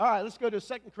All right, let's go to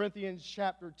 2 Corinthians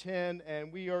chapter 10,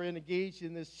 and we are engaged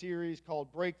in this series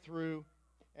called Breakthrough.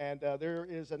 And there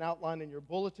is an outline in your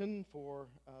bulletin for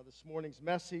this morning's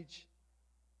message.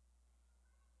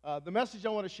 The message I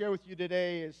want to share with you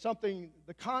today is something,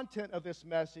 the content of this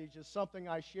message is something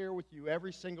I share with you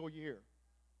every single year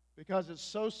because it's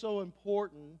so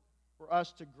important for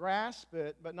us to grasp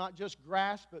it, but not just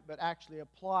grasp it, but actually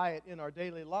apply it in our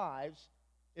daily lives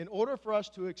in order for us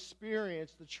to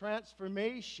experience the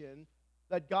transformation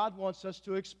that God wants us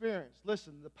to experience.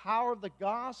 Listen, the power of the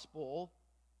gospel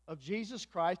of Jesus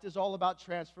Christ is all about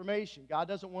transformation. God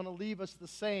doesn't want to leave us the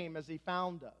same as He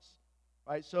found us,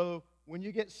 right? So when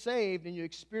you get saved and you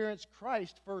experience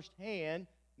Christ firsthand,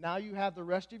 now you have the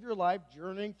rest of your life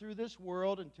journeying through this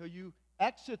world until you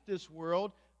exit this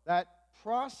world. That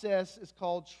process is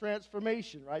called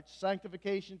transformation, right?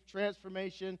 Sanctification,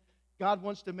 transformation. God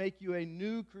wants to make you a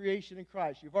new creation in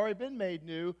Christ. You've already been made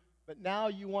new, but now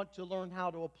you want to learn how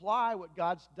to apply what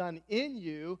God's done in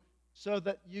you so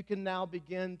that you can now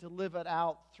begin to live it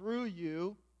out through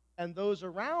you, and those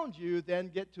around you then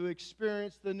get to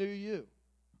experience the new you.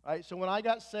 Right? So when I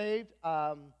got saved,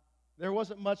 there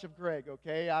wasn't much of Greg,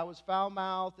 okay? I was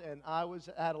foul-mouthed, and I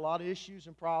had a lot of issues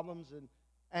and problems and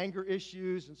anger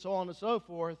issues and so on and so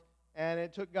forth, and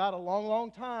it took God a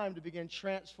long time to begin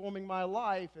transforming my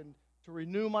life and to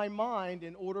renew my mind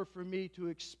in order for me to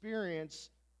experience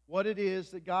what it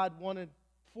is that God wanted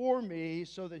for me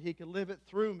so that He could live it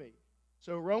through me.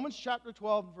 So Romans chapter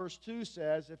 12 verse 2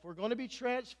 says, if we're going to be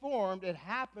transformed, it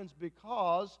happens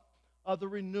because of the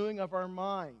renewing of our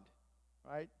mind,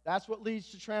 right? That's what leads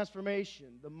to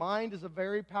transformation. The mind is a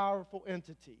very powerful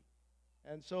entity.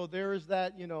 And so there is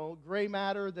that, gray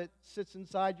matter that sits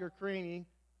inside your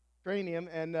cranium,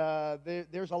 and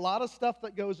there's a lot of stuff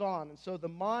that goes on. And so the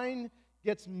mind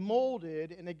gets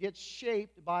molded and it gets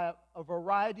shaped by a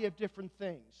variety of different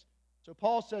things. So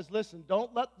Paul says, listen,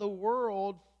 don't let the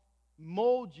world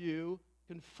mold you,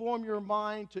 conform your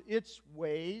mind to its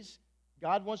ways.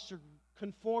 God wants to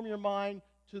conform your mind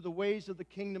to the ways of the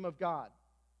kingdom of God.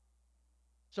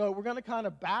 So we're going to kind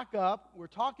of back up. We're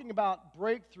talking about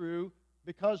breakthrough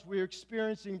because we're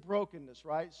experiencing brokenness,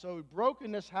 right? So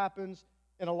brokenness happens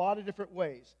in a lot of different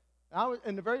ways. Now,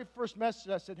 in the very first message,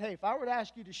 I said, hey, if I were to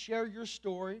ask you to share your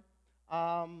story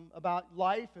about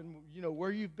life and,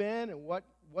 where you've been and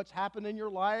what's happened in your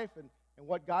life and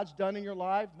what God's done in your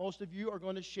life, most of you are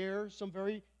going to share some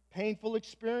very painful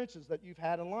experiences that you've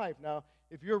had in life. Now,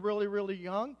 if you're really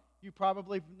young, you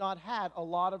probably have not had a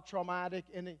lot of traumatic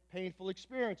and painful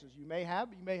experiences. You may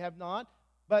have not.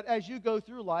 But as you go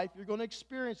through life, you're going to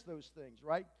experience those things,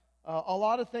 right? A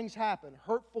lot of things happen.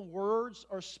 Hurtful words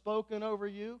are spoken over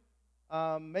you.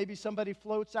 Maybe somebody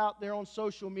floats out there on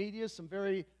social media some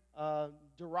very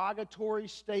derogatory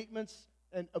statements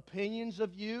and opinions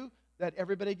of you that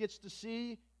everybody gets to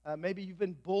see. Maybe you've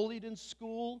been bullied in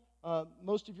school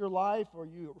most of your life, or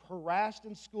you were harassed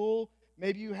in school.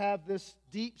 Maybe you have this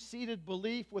deep-seated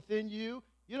belief within you.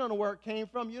 You don't know where it came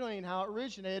from. You don't even know how it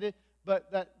originated,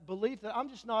 but that belief that I'm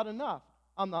just not enough.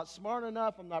 I'm not smart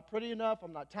enough, I'm not pretty enough,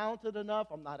 I'm not talented enough,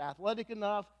 I'm not athletic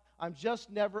enough, I'm just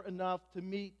never enough to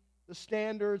meet the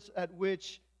standards at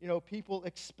which, people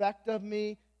expect of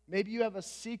me. Maybe you have a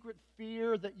secret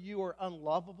fear that you are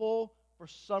unlovable for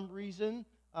some reason.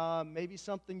 Maybe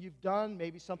something you've done,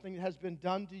 maybe something that has been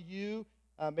done to you.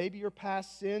 Maybe your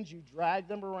past sins, you drag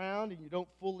them around and you don't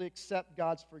fully accept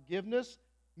God's forgiveness.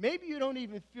 Maybe you don't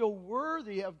even feel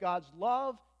worthy of God's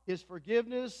love, His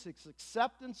forgiveness, His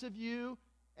acceptance of you.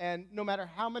 And no matter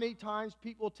how many times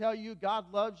people tell you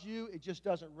God loves you, it just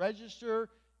doesn't register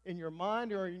in your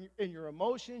mind or in your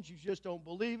emotions. You just don't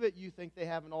believe it. You think they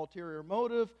have an ulterior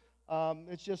motive.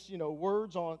 It's just,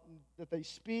 words that they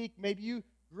speak. Maybe you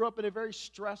grew up in a very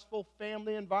stressful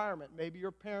family environment. Maybe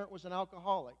your parent was an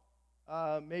alcoholic.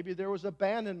 Maybe there was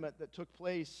abandonment that took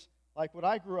place like what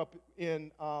I grew up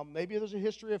in. Maybe there's a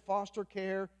history of foster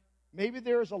care. Maybe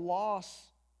there's a loss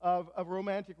of a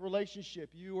romantic relationship.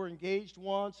 You were engaged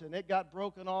once and it got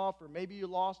broken off, or maybe you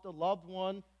lost a loved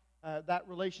one. That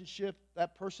relationship,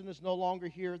 that person is no longer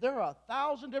here. There are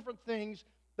 1,000 different things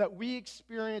that we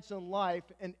experience in life,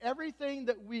 and everything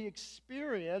that we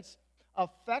experience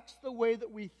affects the way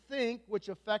that we think, which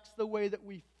affects the way that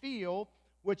we feel,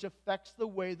 which affects the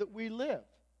way that we live.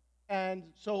 And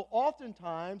so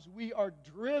oftentimes we are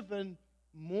driven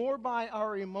more by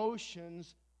our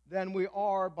emotions than we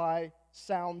are by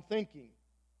sound thinking.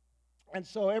 And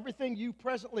so everything you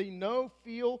presently know,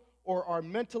 feel, or are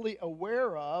mentally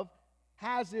aware of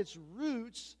has its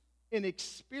roots in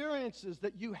experiences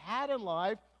that you had in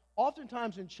life,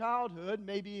 oftentimes in childhood,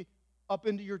 maybe up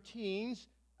into your teens,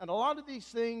 And a lot of these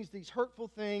things, these hurtful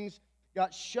things,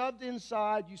 got shoved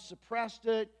inside. You suppressed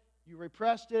it. You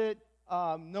repressed it,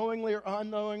 knowingly or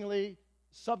unknowingly.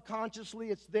 Subconsciously,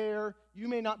 it's there. You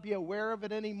may not be aware of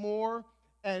it anymore.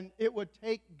 And it would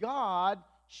take God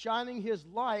shining His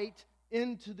light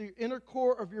into the inner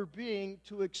core of your being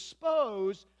to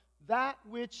expose that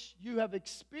which you have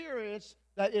experienced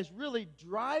that is really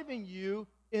driving you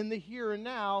in the here and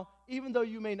now, even though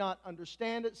you may not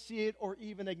understand it, see it, or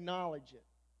even acknowledge it.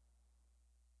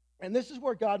 And this is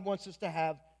where God wants us to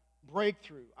have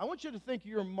breakthrough. I want you to think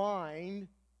your mind,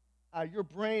 your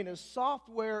brain, as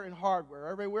software and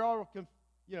hardware. We're all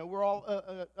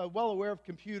well aware of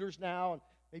computers now, and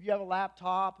maybe you have a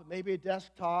laptop, maybe a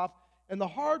desktop, and the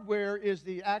hardware is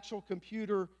the actual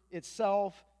computer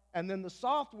itself, and then the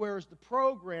software is the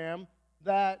program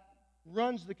that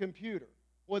runs the computer.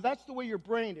 Well, that's the way your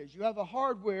brain is. You have a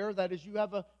hardware, that is, you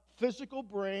have a physical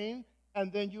brain,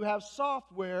 and then you have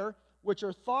software, which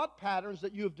are thought patterns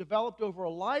that you have developed over a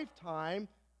lifetime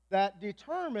that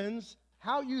determines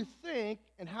how you think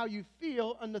and how you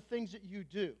feel and the things that you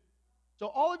do. So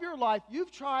all of your life,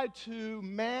 you've tried to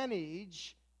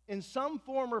manage in some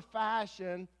form or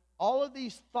fashion all of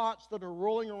these thoughts that are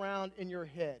rolling around in your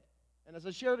head. And as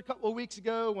I shared a couple of weeks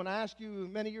ago, when I asked you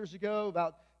many years ago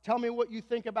about tell me what you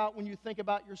think about when you think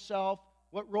about yourself,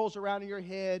 what rolls around in your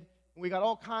head, and we got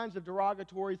all kinds of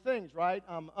derogatory things, right?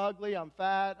 I'm ugly, I'm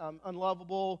fat, I'm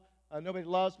unlovable, nobody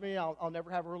loves me, I'll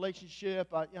never have a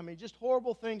relationship. I mean, just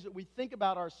horrible things that we think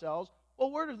about ourselves.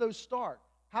 Well, where do those start?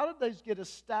 How did those get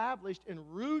established and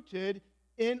rooted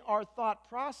in our thought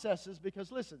processes?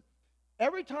 Because listen,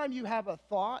 every time you have a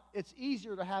thought, it's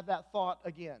easier to have that thought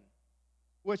again,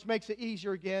 which makes it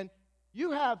easier again.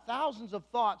 You have thousands of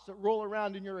thoughts that roll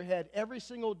around in your head every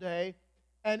single day,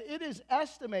 and it is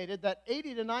estimated that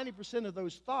 80 to 90% of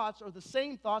those thoughts are the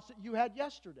same thoughts that you had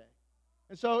yesterday.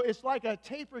 And so it's like a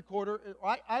tape recorder.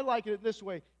 I like it this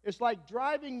way. It's like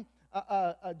driving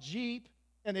a Jeep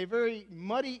in a very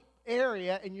muddy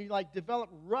area, and you like develop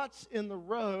ruts in the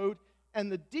road,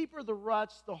 and the deeper the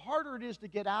ruts, the harder it is to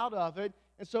get out of it.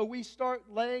 And so we start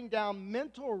laying down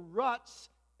mental ruts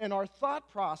in our thought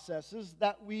processes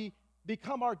that we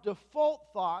become our default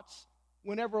thoughts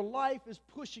whenever life is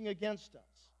pushing against us.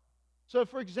 So,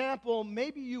 for example,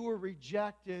 maybe you were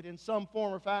rejected in some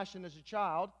form or fashion as a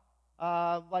child,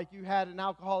 like you had an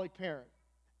alcoholic parent.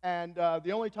 And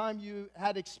the only time you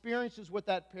had experiences with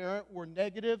that parent were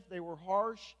negative, they were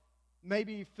harsh,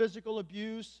 maybe physical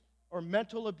abuse or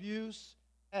mental abuse.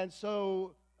 And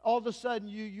so all of a sudden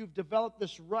you've developed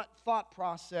this rut thought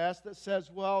process that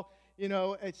says, well, you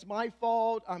know, it's my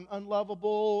fault, I'm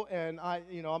unlovable, and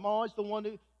I'm always the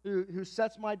one who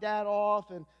sets my dad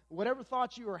off, and whatever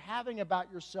thoughts you are having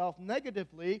about yourself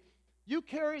negatively, you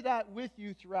carry that with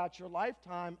you throughout your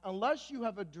lifetime unless you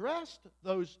have addressed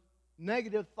those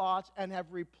negative thoughts and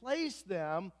have replaced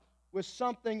them with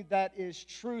something that is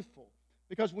truthful.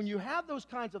 Because when you have those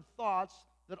kinds of thoughts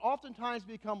that oftentimes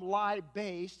become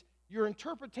lie-based, your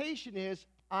interpretation is,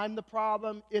 I'm the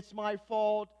problem, it's my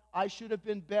fault, I should have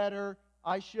been better,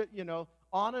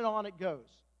 on and on it goes.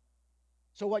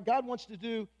 So what God wants to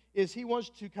do is He wants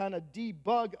to kind of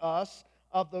debug us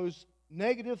of those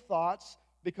negative thoughts,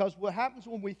 because what happens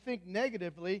when we think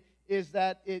negatively is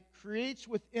that it creates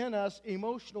within us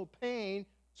emotional pain.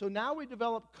 So now we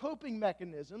develop coping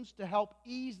mechanisms to help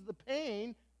ease the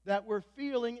pain that we're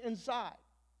feeling inside.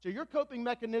 So your coping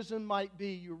mechanism might be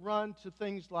you run to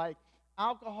things like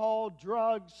alcohol,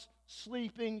 drugs,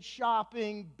 sleeping,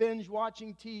 shopping, binge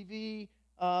watching TV.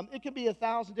 It could be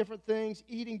 1,000 different things,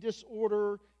 eating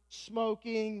disorder,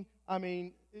 smoking. I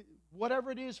mean,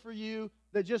 whatever it is for you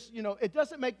that just, it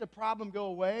doesn't make the problem go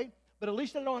away, but at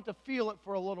least I don't have to feel it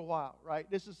for a little while, right?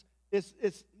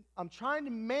 I'm trying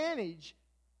to manage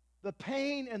the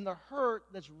pain and the hurt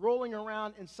that's rolling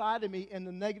around inside of me and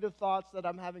the negative thoughts that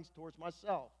I'm having towards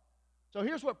myself. So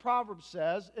here's what Proverbs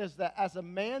says, is that as a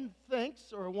man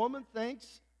thinks or a woman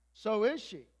thinks, so is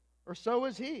she, or so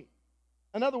is he.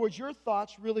 In other words, your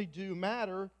thoughts really do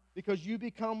matter because you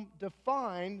become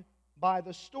defined by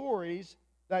the stories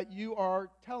that you are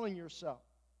telling yourself.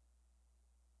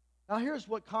 Now, here's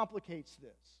what complicates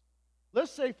this.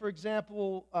 Let's say, for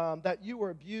example, that you were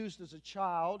abused as a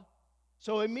child,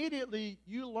 so immediately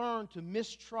you learn to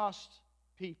mistrust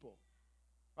people,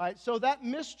 right? So that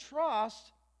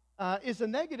mistrust is a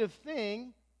negative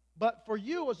thing, but for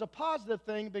you it was a positive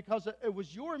thing because it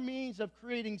was your means of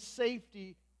creating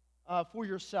safety for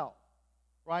yourself,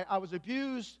 right? I was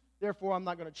abused, therefore I'm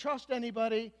not going to trust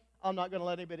anybody. I'm not going to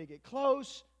let anybody get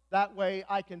close. That way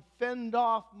I can fend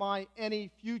off any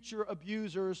future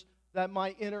abusers that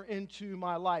might enter into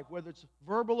my life, whether it's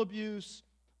verbal abuse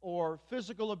or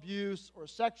physical abuse or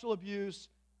sexual abuse.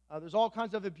 There's all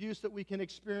kinds of abuse that we can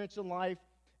experience in life.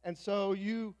 And so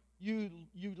you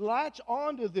latch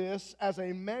onto this as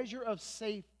a measure of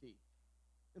safety.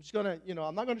 I'm just going to,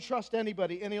 I'm not going to trust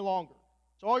anybody any longer.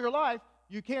 So all your life,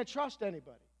 you can't trust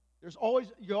anybody. You're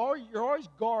always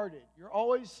guarded. You're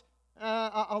always,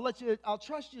 I'll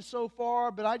trust you so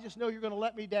far, but I just know you're going to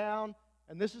let me down.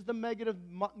 And this is the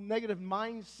negative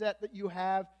mindset that you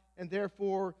have, and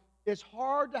therefore it's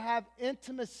hard to have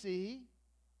intimacy.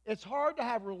 It's hard to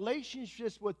have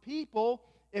relationships with people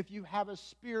if you have a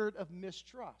spirit of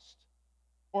mistrust.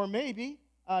 Or maybe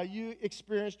you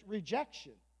experienced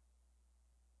rejection.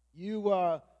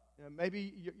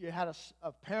 Maybe you had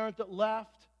a parent that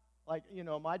left. Like,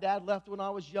 my dad left when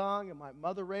I was young, and my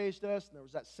mother raised us, and there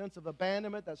was that sense of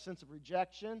abandonment, that sense of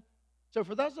rejection. So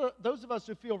for those of us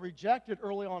who feel rejected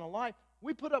early on in life,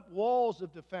 we put up walls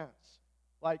of defense.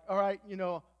 Like, all right,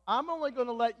 I'm only going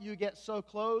to let you get so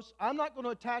close. I'm not going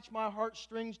to attach my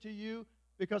heartstrings to you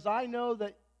because I know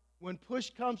that when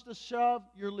push comes to shove,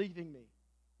 you're leaving me.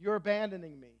 You're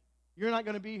abandoning me. You're not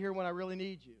going to be here when I really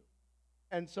need you.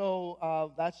 And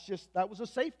so that was a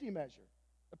safety measure.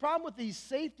 The problem with these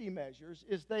safety measures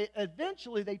is they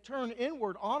eventually turn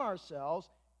inward on ourselves,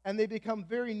 and they become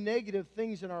very negative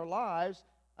things in our lives.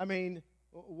 I mean,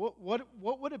 what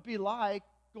would it be like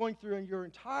going through in your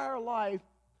entire life,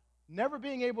 never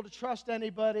being able to trust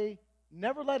anybody,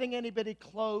 never letting anybody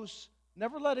close,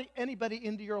 never letting anybody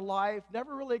into your life,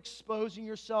 never really exposing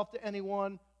yourself to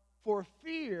anyone for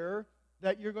fear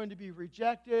that you're going to be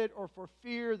rejected or for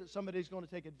fear that somebody's going to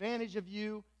take advantage of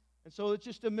you? And so it's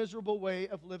just a miserable way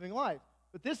of living life.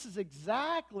 But this is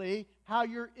exactly how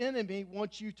your enemy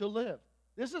wants you to live.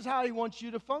 This is how he wants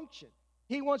you to function.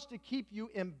 He wants to keep you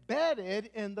embedded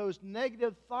in those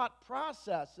negative thought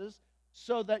processes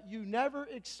so that you never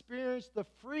experience the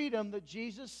freedom that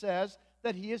Jesus says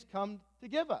that he has come to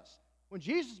give us. When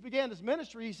Jesus began his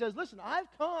ministry, he says, listen, I've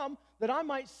come that I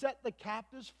might set the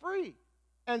captives free.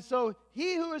 And so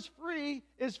he who is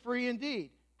free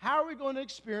indeed. How are we going to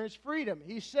experience freedom?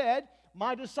 He said,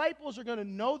 my disciples are going to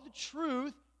know the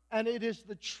truth, and it is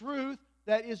the truth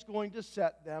that is going to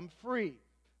set them free.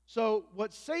 So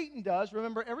what Satan does,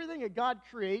 remember, everything that God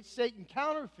creates, Satan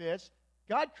counterfeits.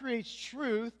 God creates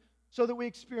truth so that we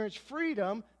experience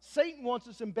freedom. Satan wants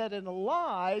us embedded in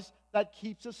lies that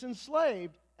keeps us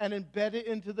enslaved and embedded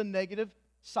into the negative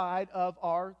side of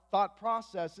our thought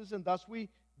processes, and thus we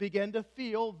begin to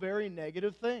feel very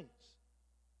negative things.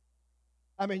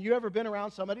 I mean, you ever been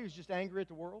around somebody who's just angry at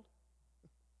the world?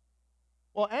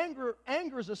 Well, anger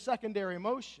is a secondary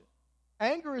emotion.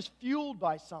 Anger is fueled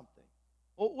by something.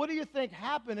 Well, what do you think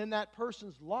happened in that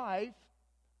person's life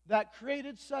that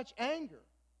created such anger?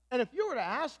 And if you were to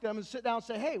ask them and sit down and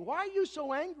say, hey, why are you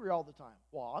so angry all the time?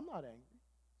 Well, I'm not angry.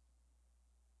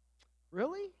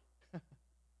 Really?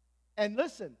 And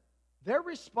listen, their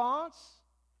response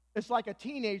is like a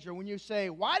teenager when you say,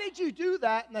 why did you do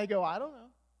that? And they go, I don't know.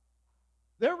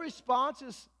 Their response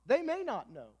is they may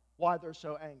not know why they're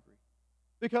so angry,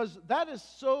 because that is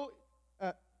so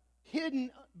hidden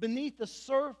beneath the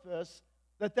surface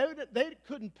that they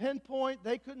couldn't pinpoint.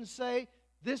 They couldn't say,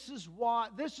 this is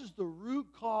the root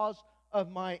cause of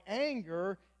my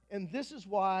anger, and this is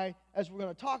why, as we're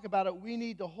going to talk about it, we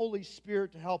need the Holy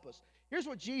Spirit to help us. Here's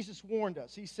what Jesus warned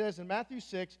us. He says in Matthew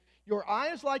 6, your eye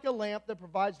is like a lamp that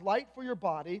provides light for your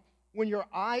body. When your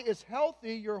eye is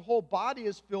healthy, your whole body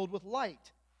is filled with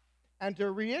light. And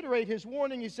to reiterate his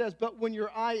warning, he says, but when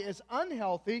your eye is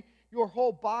unhealthy, your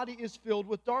whole body is filled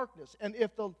with darkness. And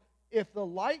if the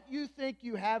light you think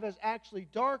you have is actually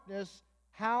darkness,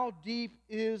 how deep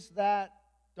is that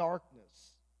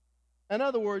darkness? In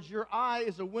other words, your eye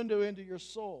is a window into your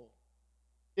soul.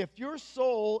 If your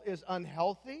soul is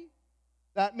unhealthy,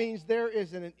 that means there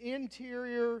is an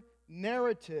interior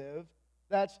narrative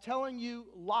that's telling you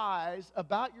lies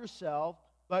about yourself,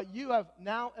 but you have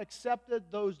now accepted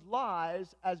those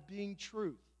lies as being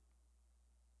truth.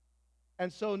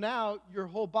 And so now your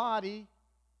body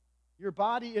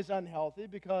is unhealthy,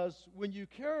 because when you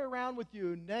carry around with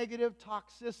you negative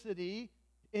toxicity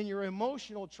in your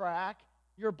emotional track,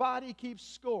 your body keeps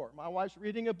score. My wife's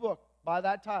reading a book by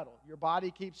that title, Your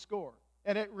Body Keeps Score.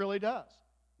 And it really does.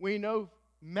 We know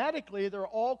medically there are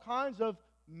all kinds of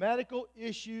medical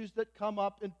issues that come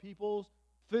up in people's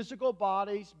physical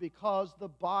bodies because the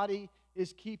body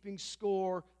is keeping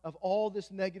score of all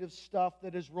this negative stuff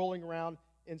that is rolling around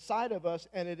inside of us,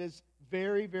 and it is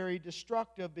very, very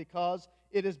destructive because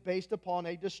it is based upon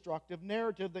a destructive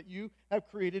narrative that you have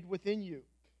created within you.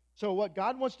 So what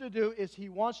God wants to do is he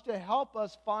wants to help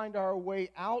us find our way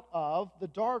out of the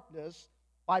darkness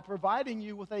by providing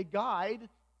you with a guide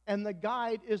and the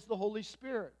guide is the Holy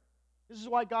Spirit. This is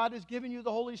why God has given you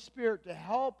the Holy Spirit to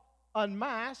help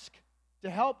unmask, to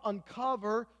help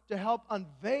uncover, to help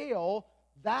unveil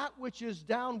that which is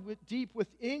down deep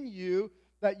within you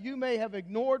that you may have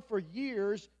ignored for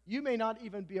years. You may not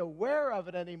even be aware of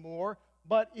it anymore,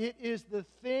 but it is the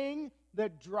thing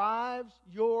that drives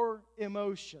your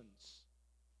emotions.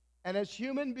 And as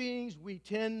human beings, we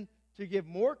tend to give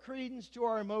more credence to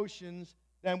our emotions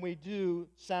than we do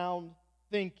sound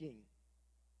thinking.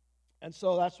 And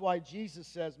so that's why Jesus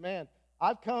says, man,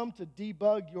 I've come to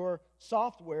debug your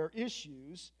software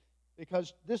issues,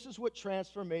 because this is what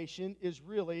transformation is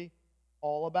really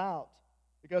all about.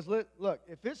 Because look,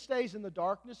 if it stays in the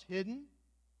darkness, hidden,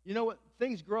 you know what?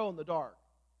 Things grow in the dark.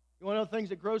 You want to know things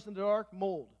that grows in the dark?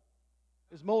 Mold.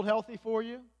 Is mold healthy for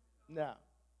you? No.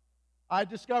 I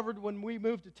discovered when we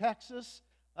moved to Texas,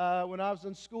 when I was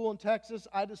in school in Texas,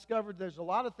 I discovered there's a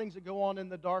lot of things that go on in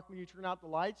the dark when you turn out the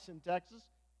lights in Texas,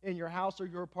 in your house or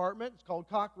your apartment. It's called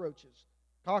cockroaches.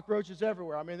 Cockroaches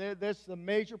everywhere. I mean, that's the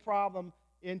major problem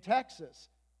in Texas.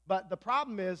 But the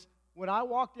problem is, when I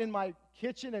walked in my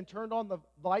kitchen and turned on the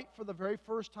light for the very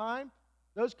first time,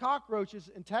 those cockroaches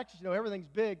in Texas, you know, everything's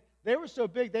big. They were so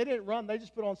big, they didn't run. They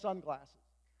just put on sunglasses.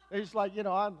 They're just like, you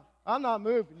know, I'm not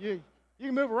moving. You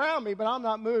can move around me, but I'm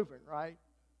not moving, right?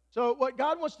 So what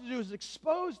God wants to do is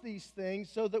expose these things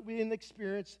so that we can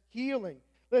experience healing.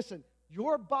 Listen,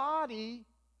 your body,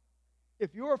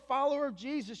 if you're a follower of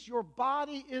Jesus, your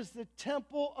body is the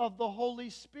temple of the Holy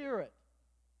Spirit.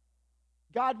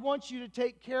 God wants you to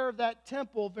take care of that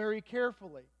temple very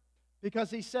carefully,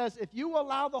 because he says if you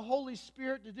allow the Holy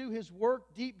Spirit to do his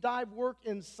work, deep dive work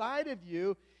inside of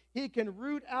you, he can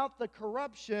root out the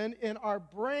corruption in our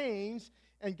brains.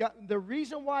 And God, the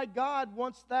reason why God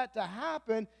wants that to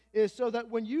happen is so that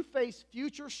when you face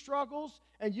future struggles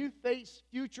and you face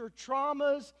future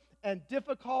traumas and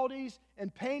difficulties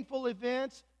and painful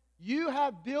events, you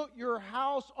have built your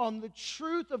house on the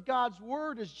truth of God's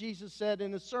word, as Jesus said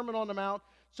in the Sermon on the Mount,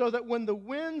 so that when the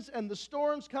winds and the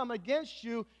storms come against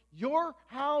you, your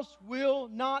house will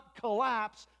not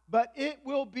collapse, but it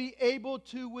will be able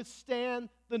to withstand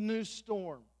the new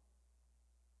storm.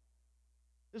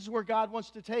 This is where God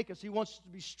wants to take us. He wants us to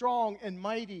be strong and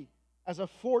mighty as a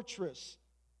fortress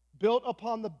built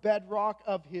upon the bedrock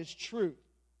of his truth.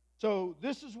 So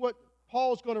this is what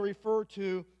Paul's going to refer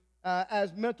to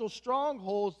as mental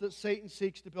strongholds that Satan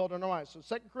seeks to build in our minds.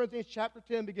 So 2 Corinthians chapter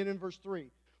 10, beginning in verse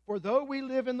 3. For though we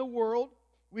live in the world,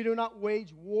 we do not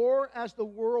wage war as the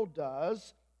world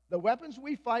does. The weapons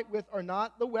we fight with are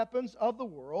not the weapons of the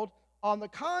world. On the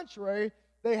contrary,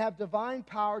 they have divine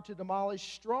power to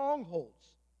demolish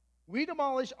strongholds. We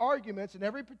demolish arguments and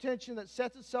every pretension that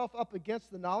sets itself up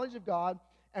against the knowledge of God,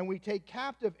 and we take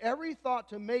captive every thought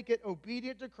to make it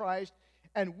obedient to Christ,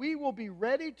 and we will be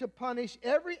ready to punish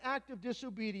every act of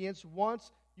disobedience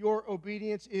once your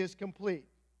obedience is complete.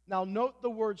 Now note the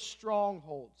word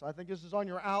strongholds. I think this is on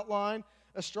your outline.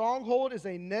 A stronghold is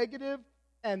a negative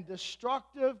and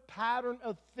destructive pattern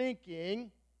of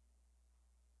thinking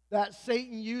that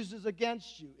Satan uses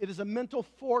against you. It is a mental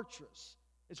fortress.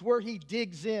 It's where he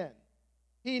digs in.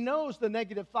 He knows the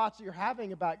negative thoughts that you're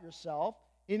having about yourself.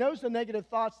 He knows the negative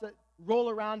thoughts that roll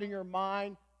around in your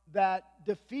mind that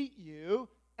defeat you.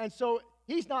 And so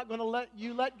he's not going to let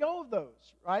you let go of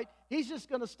those, right? He's just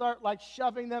going to start like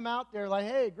shoving them out there like,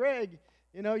 hey, Greg,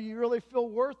 you know, you really feel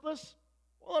worthless?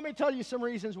 Well, let me tell you some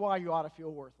reasons why you ought to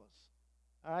feel worthless.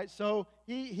 All right, so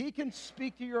he can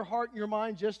speak to your heart and your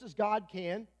mind just as God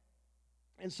can.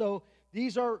 And so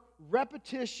these are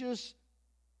repetitious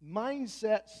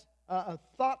mindsets,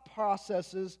 thought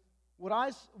processes, what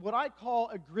I call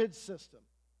a grid system.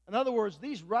 In other words,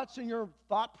 these ruts in your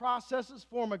thought processes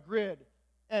form a grid.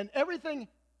 And everything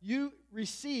you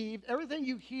receive, everything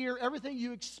you hear, everything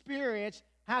you experience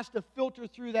has to filter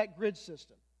through that grid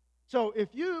system. So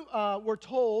if you were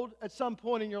told at some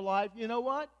point in your life, you know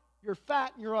what? You're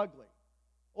fat and you're ugly.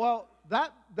 Well,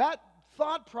 that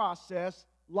thought process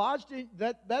lodged in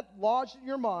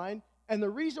your mind, and the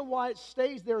reason why it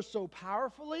stays there so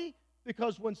powerfully,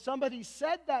 because when somebody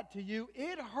said that to you,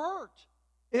 it hurt.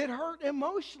 It hurt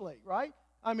emotionally, right?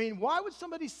 I mean, why would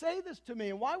somebody say this to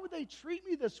me, and why would they treat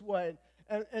me this way?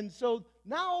 And so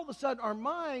now all of a sudden our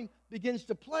mind begins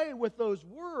to play with those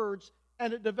words,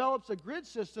 and it develops a grid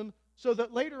system so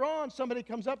that later on somebody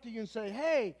comes up to you and say,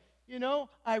 hey, you know,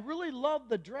 I really love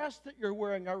the dress that you're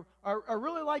wearing. I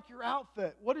really like your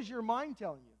outfit. What is your mind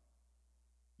telling you?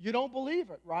 You don't believe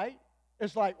it, right?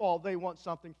 It's like, oh, they want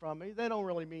something from me. They don't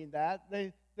really mean that.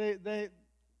 They're going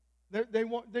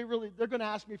to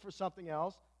ask me for something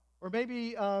else. Or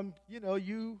maybe, you know,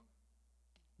 you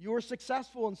you are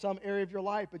successful in some area of your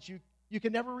life, but you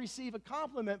can never receive a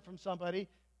compliment from somebody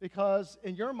because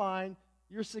in your mind,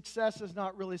 your success is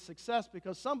not really success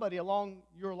because somebody along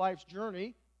your life's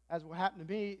journey, as what happened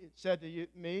to me, it said to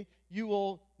me, you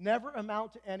will never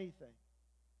amount to anything.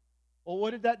 Well,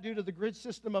 what did that do to the grid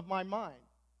system of my mind?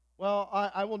 Well,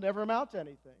 I will never amount to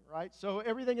anything, right? So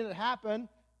everything that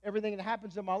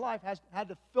happens in my life had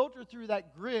to filter through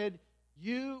that grid.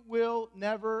 You will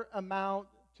never amount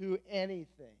to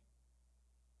anything.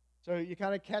 So you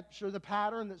kind of capture the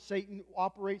pattern that Satan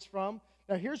operates from.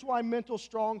 Now, here's why mental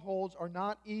strongholds are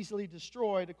not easily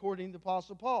destroyed, according to the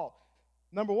Apostle Paul.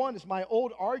 Number one is my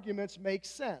old arguments make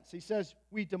sense. He says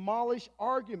we demolish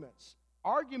arguments.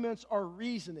 Arguments are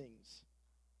reasonings,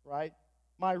 right?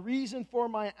 My reason for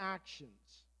my actions.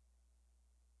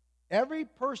 Every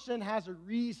person has a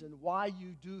reason why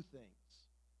you do things.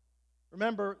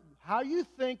 Remember, how you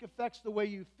think affects the way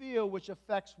you feel, which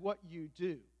affects what you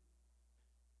do.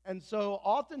 And so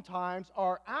oftentimes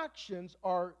our actions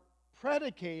are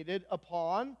predicated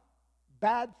upon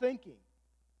bad thinking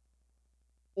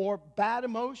or bad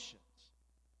emotions.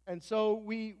 And so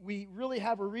we really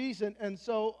have a reason. And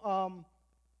so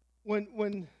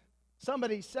when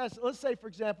somebody says, let's say, for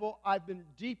example, I've been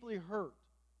deeply hurt,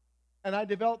 and I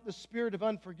developed the spirit of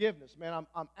unforgiveness. Man,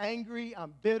 I'm angry,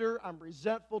 I'm bitter, I'm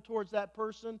resentful towards that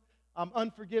person, I'm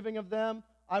unforgiving of them.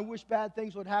 I wish bad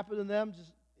things would happen to them,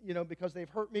 just, because they've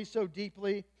hurt me so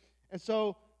deeply. And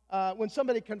so when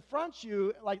somebody confronts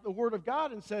you, like the Word of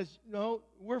God, and says,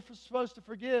 we're supposed to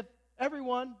forgive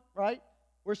everyone, right?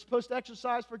 We're supposed to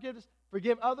exercise forgiveness,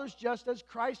 forgive others just as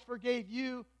Christ forgave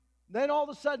you. Then all of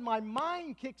a sudden my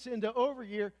mind kicks into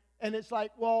overgear, and it's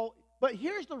like, well, but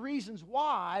here's the reasons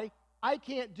why I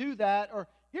can't do that, or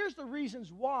here's the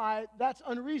reasons why that's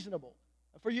unreasonable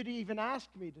for you to even ask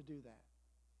me to do that.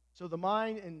 So the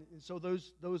mind, and so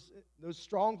those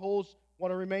strongholds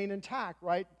want to remain intact,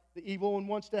 right? The evil one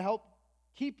wants to help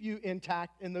keep you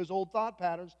intact in those old thought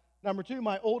patterns. Number two,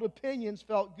 my old opinions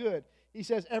felt good. He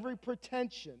says every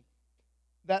pretension.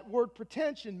 That word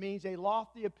pretension means a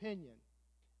lofty opinion.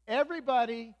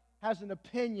 Everybody has an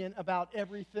opinion about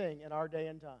everything in our day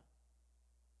and time.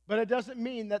 But it doesn't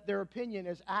mean that their opinion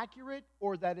is accurate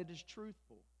or that it is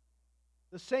truthful.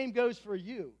 The same goes for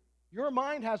you. Your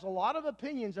mind has a lot of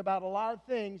opinions about a lot of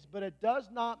things, but it does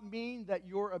not mean that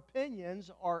your opinions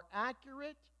are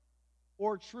accurate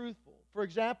or truthful. For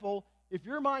example, if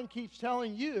your mind keeps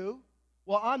telling you,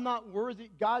 well, I'm not worthy,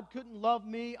 God couldn't love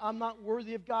me, I'm not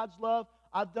worthy of God's love,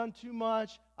 I've done too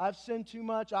much, I've sinned too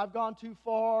much, I've gone too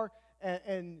far,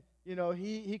 and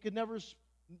he could never,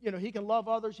 he can love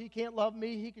others, he can't love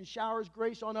me, he can shower his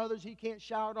grace on others, he can't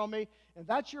shower it on me, and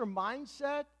that's your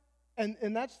mindset,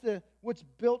 and that's what's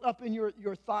built up in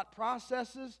your thought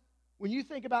processes. When you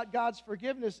think about God's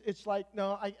forgiveness, it's like,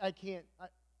 no, I can't,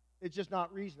 it's just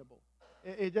not reasonable.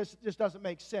 It just doesn't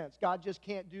make sense. God just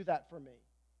can't do that for me.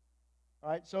 All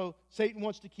right, so Satan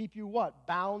wants to keep you what?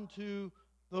 Bound to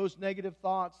those negative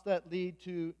thoughts that lead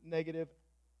to negative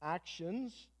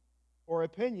actions or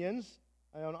opinions.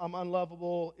 I'm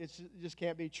unlovable. It just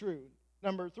can't be true.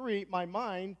 Number three,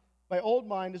 my old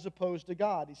mind is opposed to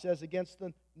God. He says against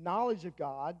the knowledge of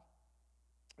God.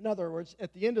 In other words,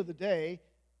 at the end of the day,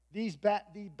 the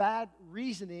bad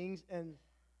reasonings and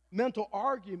mental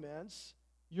arguments,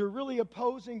 you're really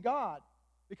opposing God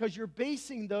because you're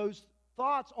basing those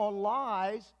thoughts on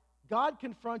lies. God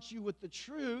confronts you with the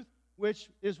truth, which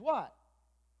is what?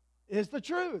 Is the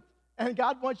truth. And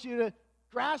God wants you to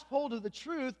grasp hold of the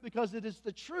truth because it is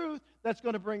the truth that's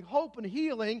going to bring hope and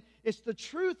healing. It's the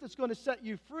truth that's going to set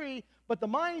you free. But the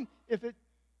mind, if it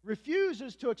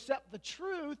refuses to accept the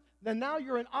truth, then now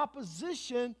you're in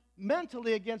opposition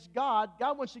mentally against God.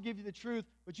 God wants to give you the truth,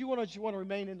 but you want to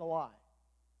remain in the lie.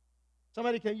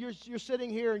 You're sitting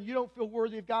here and you don't feel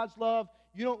worthy of God's love.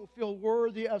 You don't feel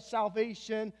worthy of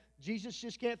salvation. Jesus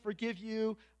just can't forgive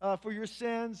you for your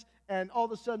sins. And all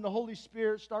of a sudden the Holy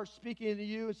Spirit starts speaking to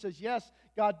you and says, yes,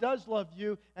 God does love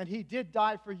you, and He did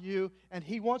die for you, and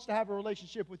He wants to have a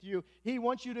relationship with you. He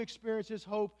wants you to experience His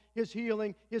hope, His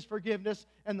healing, His forgiveness.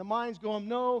 And the mind's going,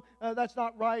 no, that's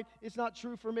not right. It's not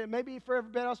true for me. Maybe for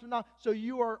everybody else, but not. So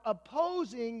you are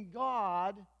opposing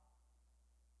God,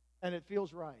 and it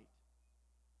feels right.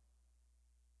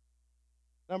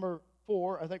 Number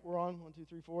 4, I think we're on 1, 2,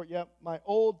 3, 4. Yep, my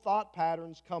old thought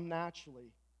patterns come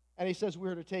naturally. And he says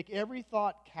we're to take every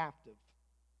thought captive.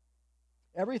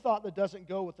 Every thought that doesn't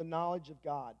go with the knowledge of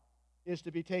God is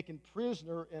to be taken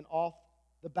prisoner and off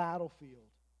the battlefield.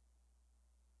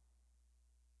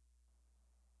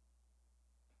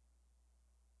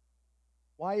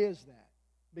 Why is that?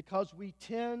 Because we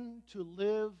tend to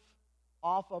live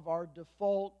off of our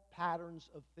default patterns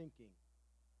of thinking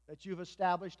that you've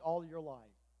established all your life.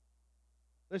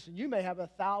 Listen, you may have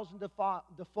 1,000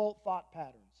 default thought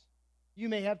patterns. You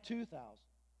may have 2,000.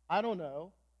 I don't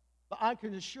know. But I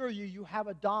can assure you, you have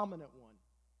a dominant one.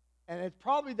 And it's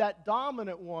probably that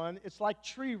dominant one, it's like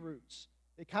tree roots.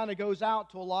 It kind of goes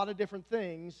out to a lot of different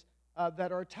things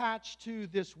that are attached to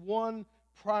this one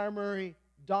primary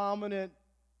dominant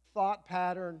thought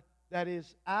pattern that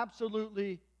is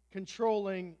absolutely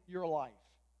controlling your life.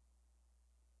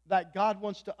 That God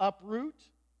wants to uproot.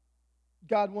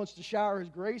 God wants to shower His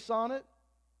grace on it.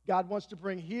 God wants to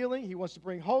bring healing. He wants to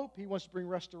bring hope. He wants to bring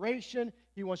restoration.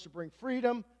 He wants to bring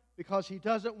freedom because He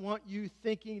doesn't want you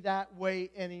thinking that way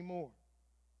anymore.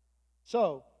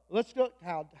 So, let's look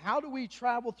how do we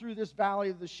travel through this valley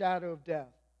of the shadow of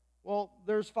death? Well,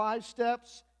 there's 5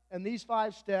 steps, and these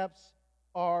 5 steps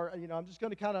are, I'm just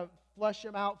going to kind of flesh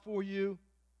them out for you.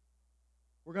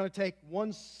 We're going to take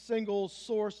one single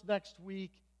source next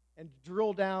week and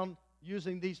drill down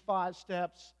using these 5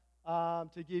 steps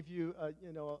to give you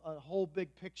a whole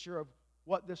big picture of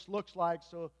what this looks like.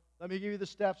 So let me give you the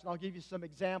steps, and I'll give you some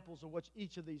examples of what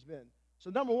each of these been. So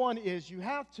number 1 is you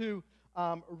have to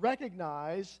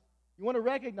recognize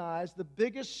the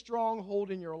biggest stronghold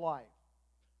in your life.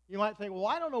 You might think, well,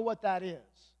 I don't know what that is.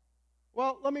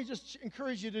 Well, let me just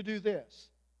encourage you to do this.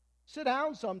 Sit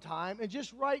down sometime and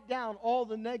just write down all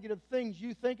the negative things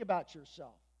you think about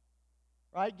yourself.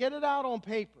 Right? Get it out on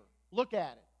paper. Look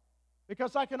at it.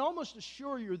 Because I can almost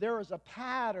assure you there is a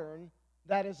pattern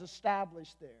that is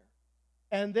established there.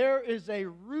 And there is a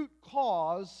root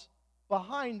cause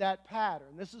behind that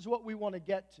pattern. This is what we want to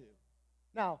get to.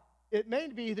 Now, it may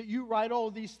be that you write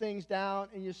all these things down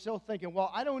and you're still thinking, well,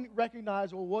 I don't recognize,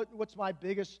 what's my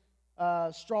biggest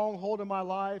stronghold in my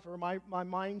life or my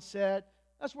mindset.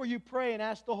 That's where you pray and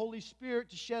ask the Holy Spirit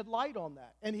to shed light on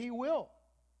that. And He will.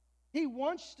 He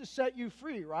wants to set you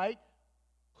free, right?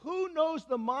 Who knows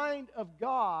the mind of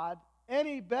God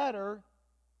any better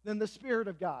than the Spirit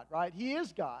of God, right? He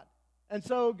is God. And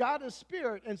so God is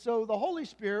Spirit. And so the Holy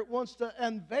Spirit wants to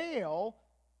unveil,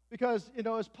 because,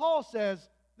 as Paul says,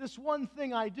 this one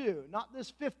thing I do, not this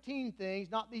 15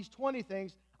 things, not these 20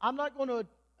 things. I'm not going to,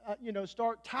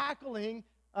 start tackling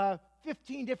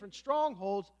 15 different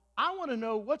strongholds. I want to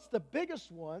know what's the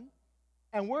biggest one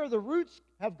and where the roots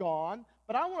have gone.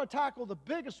 But I want to tackle the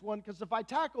biggest one, because if I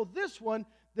tackle this one,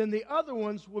 then the other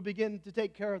ones will begin to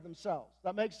take care of themselves.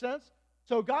 That makes sense?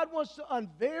 So God wants to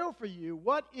unveil for you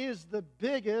what is the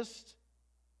biggest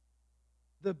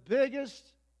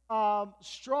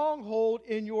stronghold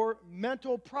in your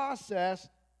mental process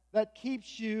that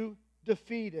keeps you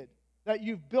defeated, that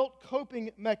you've built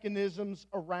coping mechanisms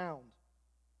around.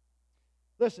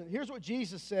 Listen, here's what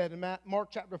Jesus said in Mark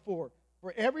chapter 4.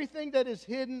 For everything that is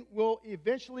hidden will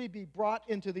eventually be brought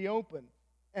into the open,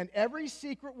 and every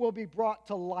secret will be brought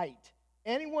to light.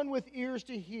 Anyone with ears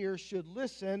to hear should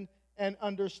listen and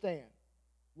understand.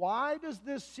 Why does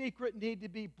this secret need to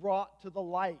be brought to the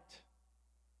light?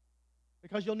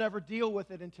 Because you'll never deal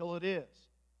with it until it is.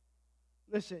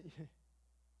 Listen,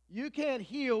 you can't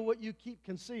heal what you keep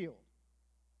concealed.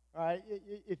 Right?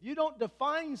 If you don't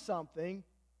define something,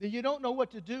 then you don't know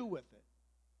what to do with it.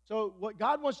 So what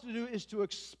God wants to do is to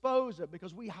expose it,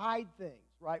 because we hide things,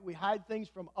 right? We hide things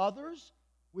from others.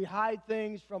 We hide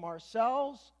things from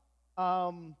ourselves,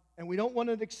 and we don't want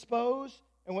it exposed.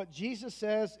 And what Jesus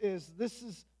says is,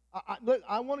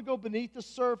 I want to go beneath the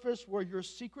surface where your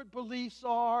secret beliefs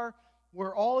are,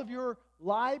 where all of your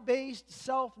lie-based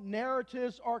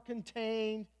self-narratives are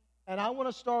contained, and I want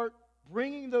to start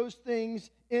bringing those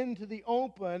things into the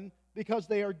open because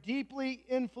they are deeply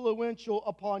influential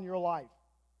upon your life.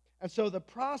 And so the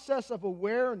process of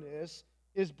awareness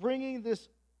is bringing this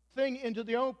thing into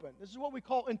the open. This is what we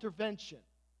call intervention.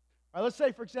 All right, let's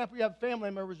say, for example, you have a family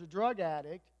member who's a drug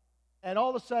addict, and all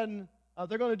of a sudden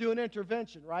they're going to do an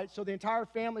intervention, right? So the entire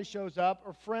family shows up,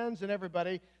 or friends and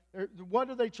everybody. What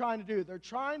are they trying to do? They're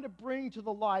trying to bring to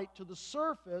the light, to the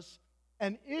surface,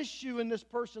 an issue in this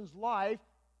person's life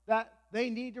that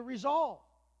they need to resolve,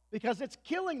 because it's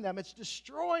killing them, it's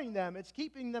destroying them, it's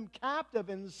keeping them captive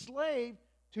and enslaved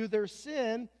to their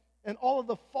sin and all of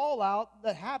the fallout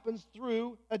that happens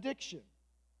through addiction.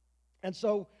 And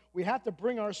so we have to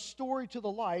bring our story to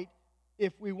the light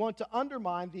if we want to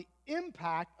undermine the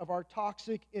impact of our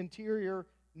toxic interior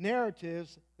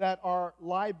narratives that are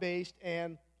lie-based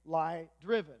and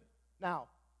lie-driven. Now,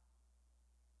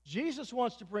 Jesus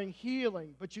wants to bring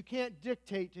healing, but you can't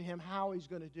dictate to Him how He's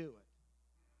going to do it,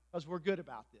 because we're good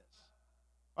about this.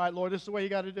 All right, Lord, this is the way you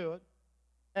got to do it.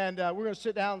 And we're going to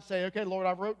sit down and say, okay, Lord,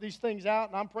 I wrote these things out,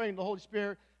 and I'm praying to the Holy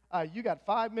Spirit. you got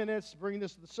 5 minutes to bring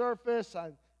this to the surface.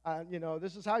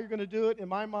 This is how you're going to do it in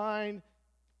my mind.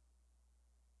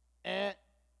 And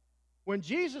when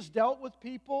Jesus dealt with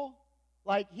people,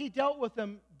 he dealt with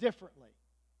them differently.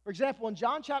 For example, in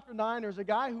John chapter 9, there's a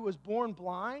guy who was born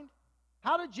blind.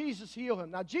 How did Jesus heal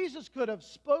him? Now, Jesus could have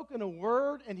spoken a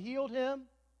word and healed him.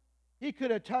 He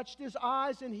could have touched his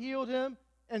eyes and healed him.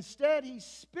 Instead, he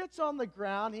spits on the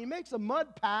ground. He makes a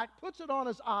mud pack, puts it on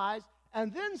his eyes,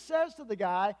 and then says to the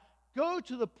guy, go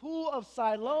to the pool of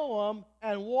Siloam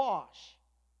and wash.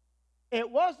 It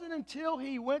wasn't until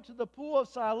he went to the pool of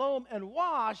Siloam and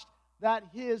washed that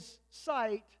his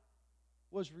sight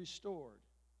was restored.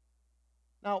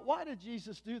 Now, why did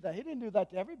Jesus do that? He didn't do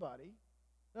that to everybody.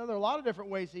 Now, there are a lot of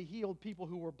different ways he healed people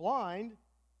who were blind.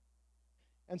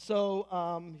 And so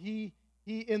he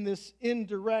in this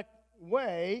indirect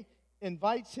way,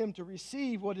 invites him to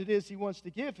receive what it is he wants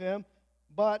to give him.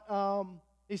 But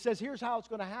he says, here's how it's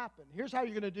going to happen. Here's how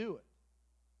you're going to do it.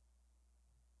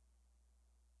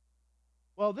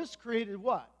 Well, this created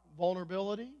what?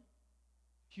 Vulnerability,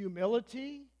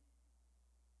 humility.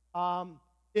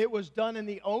 It was done in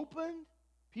the open.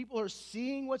 People are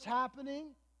seeing what's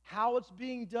happening, how it's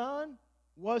being done.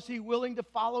 Was he willing to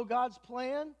follow God's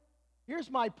plan?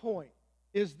 Here's my point,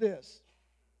 is that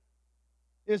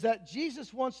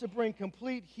Jesus wants to bring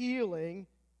complete healing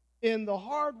in the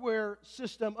hardware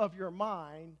system of your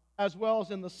mind as well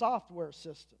as in the software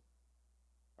system.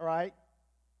 All right?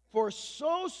 For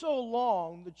so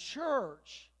long, the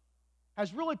church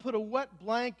has really put a wet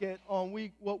blanket on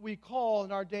what we call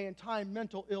in our day and time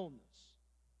mental illness.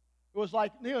 It was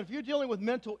like, if you're dealing with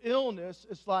mental illness,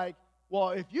 it's like,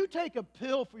 well, if you take a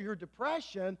pill for your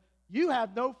depression, you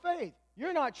have no faith.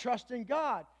 You're not trusting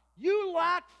God. You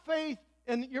lack faith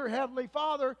in your Heavenly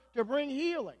Father to bring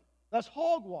healing. That's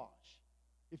hogwash.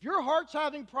 If your heart's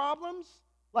having problems,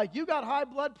 like you got high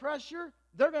blood pressure,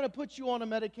 they're going to put you on a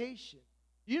medication.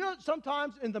 You know,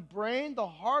 sometimes in the brain, the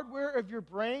hardware of your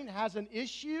brain has an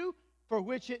issue for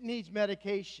which it needs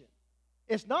medication.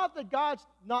 It's not that God's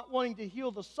not wanting to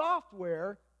heal the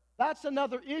software. That's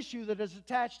another issue that is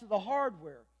attached to the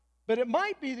hardware. But it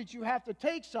might be that you have to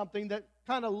take something that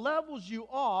kind of levels you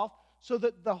off so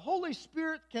that the Holy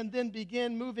Spirit can then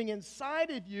begin moving inside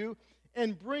of you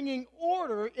and bringing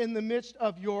order in the midst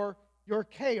of your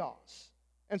chaos.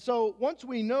 And so once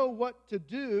we know what to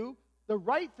do, the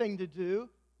right thing to do,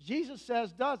 Jesus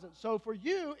says doesn't. So for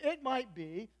you, it might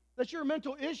be that your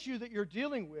mental issue that you're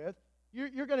dealing with,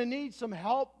 you're going to need some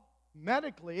help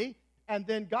medically, and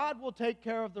then God will take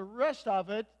care of the rest of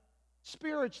it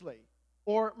spiritually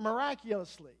or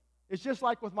miraculously. It's just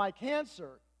like with my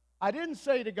cancer. I didn't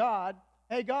say to God,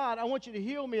 hey, God, I want you to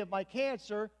heal me of my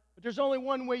cancer, but there's only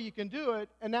one way you can do it,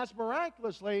 and that's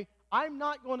miraculously. I'm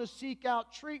not going to seek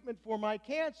out treatment for my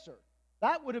cancer.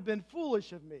 That would have been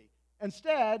foolish of me.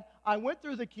 Instead, I went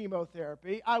through the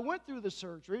chemotherapy, I went through the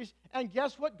surgeries, and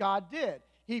guess what God did?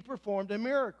 He performed a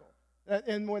miracle.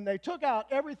 And when they took out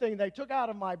everything they took out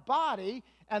of my body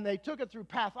and they took it through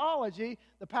pathology,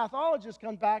 the pathologist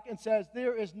comes back and says,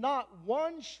 there is not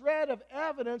one shred of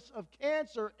evidence of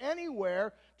cancer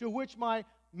anywhere, to which my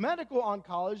medical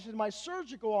oncologist and my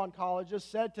surgical oncologist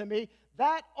said to me,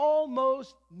 that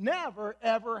almost never,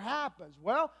 ever happens.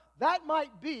 Well, that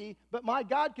might be, but my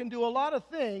God can do a lot of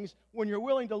things when you're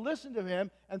willing to listen to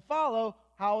Him and follow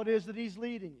how it is that He's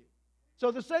leading you. So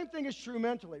the same thing is true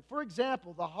mentally. For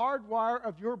example, the hardwire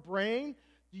of your brain,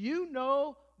 do you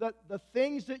know that the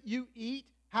things that you eat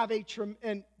have a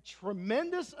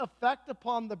tremendous effect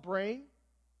upon the brain?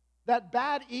 That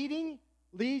bad eating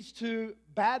leads to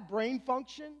bad brain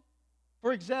function?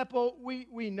 For example,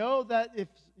 we know that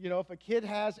if a kid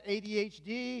has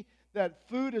ADHD, that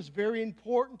food is very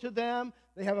important to them.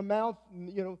 They have a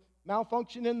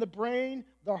malfunction in the brain,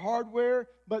 their hardware,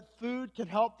 but food can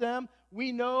help them.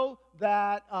 We know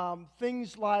that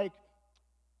things like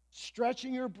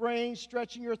stretching your brain,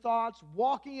 stretching your thoughts,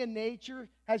 walking in nature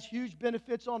has huge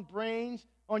benefits on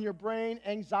your brain,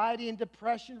 anxiety and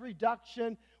depression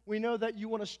reduction. We know that you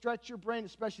want to stretch your brain,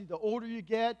 especially the older you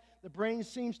get. The brain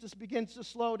begins to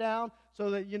slow down,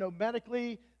 so that,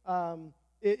 medically,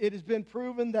 it has been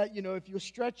proven that, if you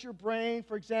stretch your brain,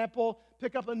 for example,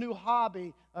 pick up a new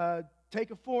hobby,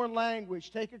 take a foreign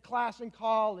language, take a class in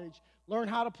college, learn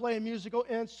how to play a musical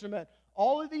instrument.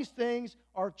 All of these things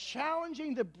are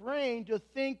challenging the brain to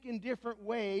think in different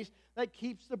ways that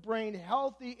keeps the brain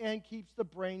healthy and keeps the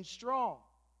brain strong.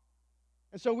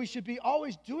 And so we should be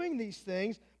always doing these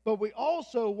things, but we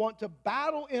also want to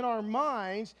battle in our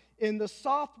minds in the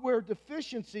software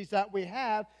deficiencies that we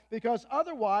have, because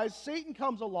otherwise Satan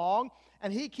comes along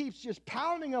and he keeps just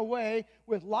pounding away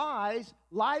with lies,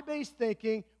 lie-based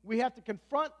thinking. We have to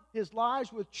confront his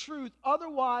lies with truth.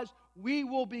 Otherwise, we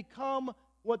will become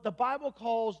what the Bible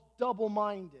calls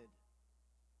double-minded,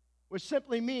 which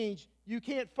simply means you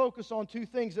can't focus on two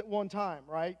things at one time,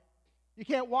 right? You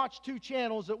can't watch two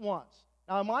channels at once.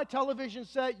 Now, on my television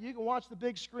set, you can watch the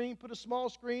big screen, put a small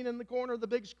screen in the corner of the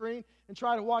big screen, and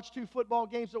try to watch two football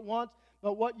games at once.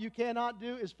 But what you cannot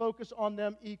do is focus on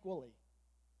them equally,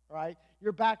 right?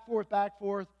 You're back, forth,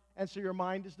 and so your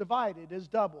mind is divided, is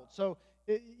doubled. So,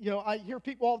 I hear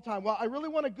people all the time, well, I really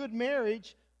want a good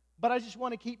marriage, but I just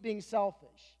want to keep being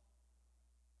selfish.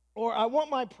 Or I want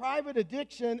my private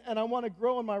addiction, and I want to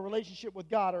grow in my relationship with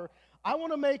God. Or I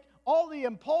want to make all the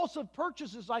impulsive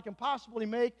purchases I can possibly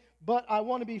make, but I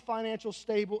want to be financially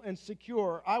stable and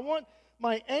secure. I want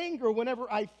my anger whenever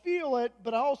I feel it,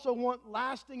 but I also want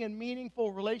lasting and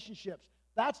meaningful relationships.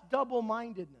 That's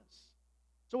double-mindedness.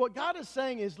 So what God is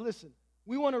saying is, listen,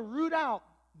 we want to root out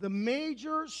the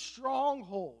major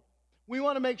stronghold. We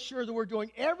want to make sure that we're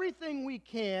doing everything we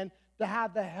can to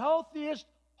have the healthiest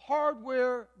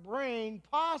hardware brain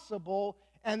possible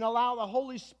and allow the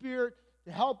Holy Spirit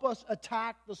to help us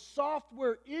attack the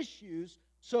software issues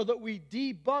so that we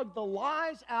debug the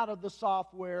lies out of the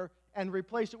software and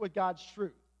replace it with God's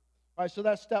truth. All right, so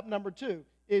that's step number 2,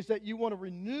 is that you want to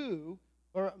renew,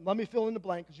 or let me fill in the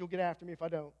blank because you'll get after me if I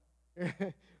don't.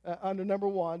 Under number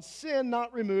 1, sin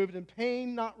not removed and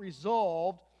pain not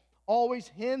resolved always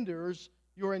hinders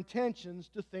your intentions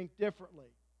to think differently.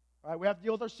 All right, we have to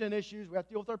deal with our sin issues. We have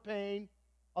to deal with our pain.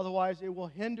 Otherwise, it will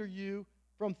hinder you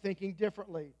from thinking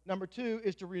differently. Number 2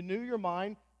 is to renew your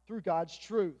mind through God's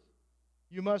truth.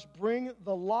 You must bring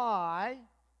the lie,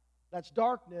 that's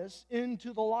darkness,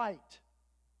 into the light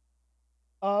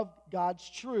of God's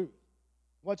truth.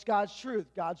 What's God's truth?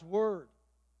 God's Word.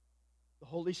 The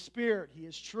Holy Spirit, He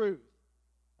is truth.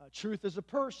 Truth is a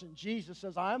person. Jesus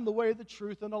says, I am the way, the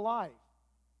truth, and the life.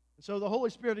 And so the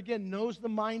Holy Spirit, again, knows the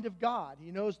mind of God.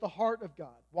 He knows the heart of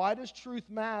God. Why does truth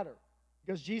matter?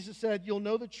 Because Jesus said, you'll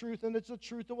know the truth, and it's the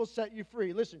truth that will set you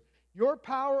free. Listen, your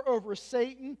power over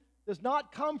Satan does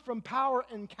not come from power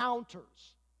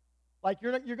encounters. Like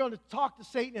you're going to talk to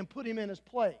Satan and put him in his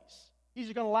place.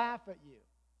 He's going to laugh at you.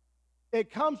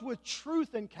 It comes with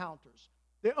truth encounters.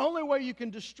 The only way you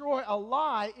can destroy a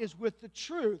lie is with the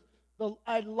truth.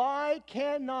 A lie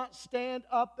cannot stand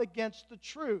up against the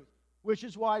truth, which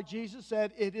is why Jesus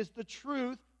said it is the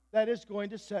truth that is going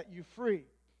to set you free.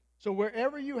 So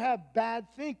wherever you have bad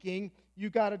thinking, you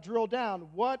got to drill down.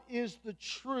 What is the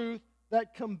truth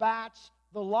that combats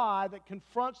the lie, that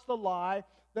confronts the lie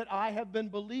that I have been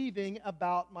believing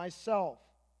about myself?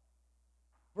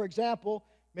 For example,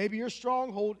 maybe your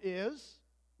stronghold is,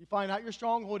 you find out your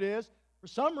stronghold is, for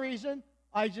some reason,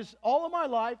 all of my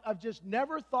life, I've just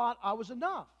never thought I was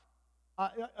enough.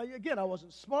 Again, I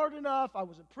wasn't smart enough. I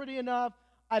wasn't pretty enough.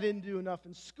 I didn't do enough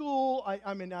in school.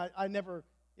 I never,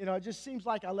 it just seems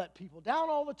like I let people down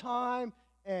all the time.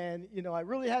 And, I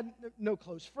really had no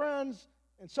close friends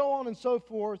and so on and so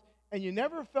forth. And you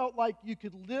never felt like you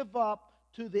could live up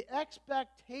to the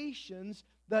expectations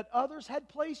that others had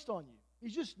placed on you. You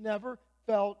just never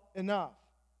felt enough.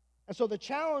 And so the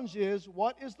challenge is,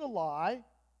 what is the lie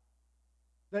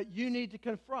that you need to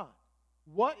confront?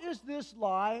 What is this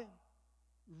lie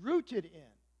rooted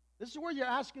in? This is where you're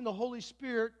asking the Holy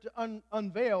Spirit to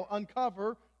unveil,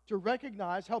 uncover, to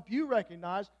recognize, help you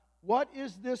recognize, what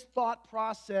is this thought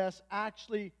process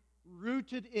actually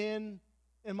rooted in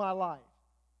my life?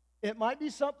 It might be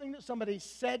something that somebody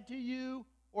said to you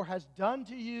or has done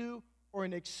to you or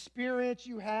an experience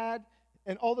you had,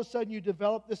 and all of a sudden you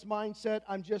develop this mindset,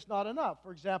 I'm just not enough.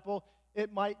 For example,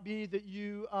 it might be that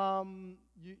you're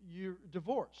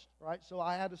divorced, right? So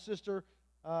I had a sister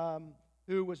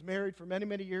who was married for many,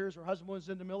 many years. Her husband was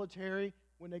in the military.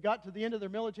 When they got to the end of their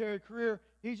military career,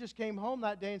 he just came home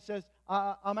that day and says,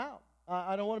 I'm out.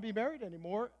 I don't want to be married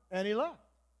anymore, and he left.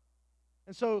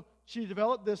 And so she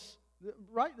developed this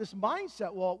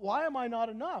mindset. Well, why am I not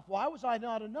enough? Why was I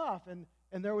not enough? And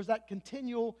there was that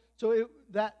continual,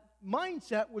 that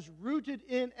mindset was rooted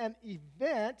in an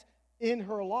event in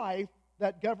her life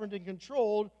that governed and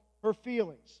controlled her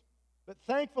feelings. But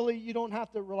thankfully, you don't have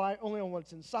to rely only on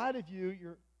what's inside of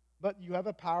you, but you have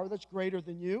a power that's greater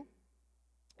than you.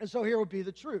 And so here would be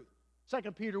the truth.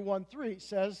 2 Peter 1:3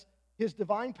 says, His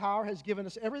divine power has given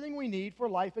us everything we need for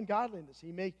life and godliness.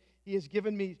 He has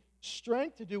given me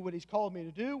strength to do what He's called me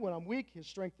to do. When I'm weak, His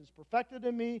strength is perfected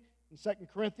in me. In 2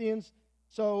 Corinthians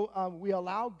So we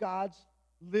allow God's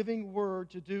living word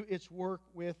to do its work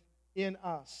within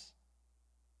us.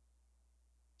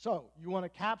 So you want to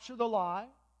capture the lie.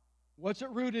 What's it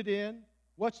rooted in?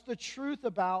 What's the truth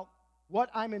about what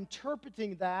I'm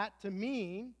interpreting that to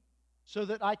mean so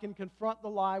that I can confront the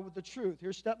lie with the truth?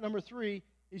 Here's step number 3,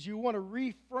 is you want to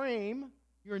reframe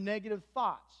your negative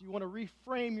thoughts. You want to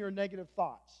reframe your negative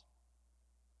thoughts.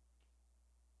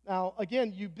 Now,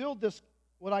 again, you build this,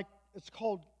 it's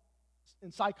called,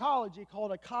 in psychology,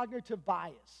 called a cognitive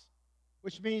bias,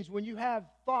 which means when you have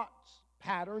thoughts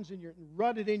patterns and you're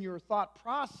rutted in your thought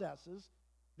processes,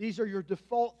 these are your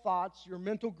default thoughts, your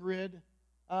mental grid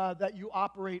that you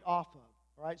operate off of.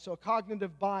 All right? So a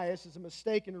cognitive bias is a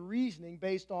mistaken reasoning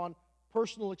based on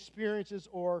personal experiences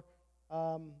or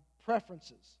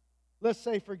preferences. Let's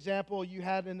say, for example, you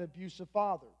had an abusive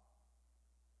father.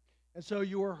 And so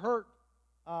you were hurt.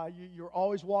 You're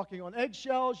always walking on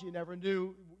eggshells. You never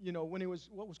knew,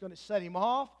 what was going to set him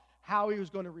off, how he was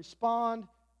going to respond.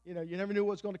 You never knew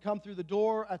what was going to come through the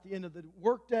door at the end of the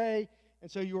workday. And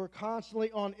so you were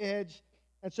constantly on edge.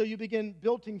 And so you begin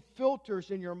building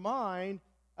filters in your mind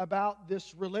about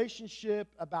this relationship,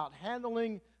 about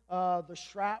handling the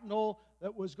shrapnel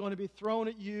that was going to be thrown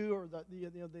at you, or the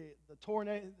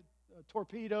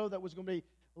torpedo that was going to be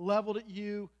leveled at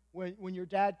you when your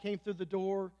dad came through the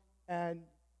door, and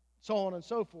so on and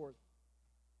so forth.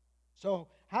 So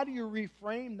how do you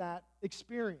reframe that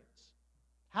experience?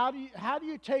 How do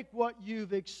you take what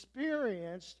you've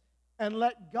experienced and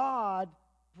let God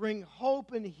bring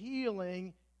hope and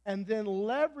healing, and then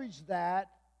leverage that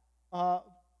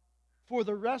for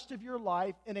the rest of your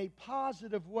life in a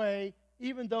positive way,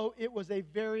 even though it was a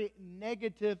very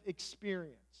negative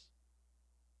experience?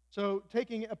 So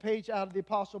taking a page out of the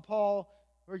Apostle Paul,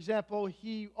 for example,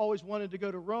 he always wanted to go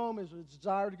to Rome. It was his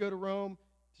desire to go to Rome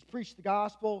to preach the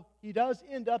gospel. He does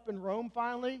end up in Rome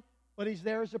finally, but he's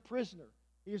there as a prisoner.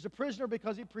 He is a prisoner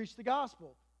because he preached the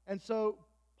gospel. And so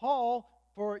Paul,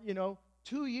 for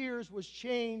 2 years, was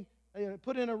chained,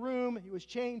 put in a room. He was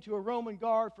chained to a Roman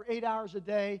guard for 8 hours a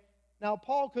day. Now,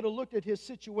 Paul could have looked at his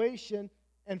situation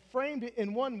and framed it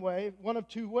in one way, one of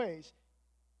two ways.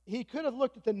 He could have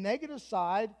looked at the negative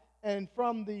side, and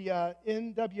from the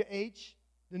NWH,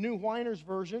 the New Weiner's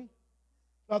version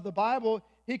of the Bible,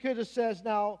 he could have said,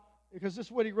 now, because this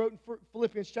is what he wrote in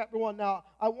Philippians chapter 1. Now,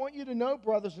 I want you to know,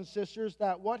 brothers and sisters,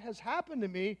 that what has happened to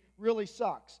me really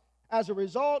sucks. As a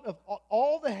result of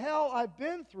all the hell I've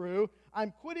been through,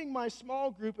 I'm quitting my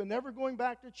small group and never going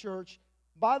back to church.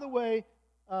 By the way,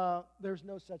 there's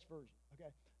no such version.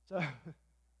 Okay, so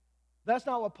that's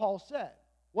not what Paul said.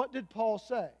 What did Paul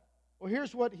say? Well,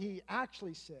 here's what he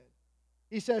actually said.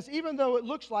 He says, even though it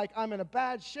looks like I'm in a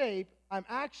bad shape, I'm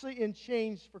actually in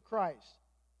chains for Christ.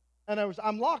 And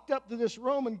I'm locked up to this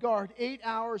Roman guard 8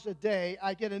 hours a day.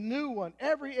 I get a new one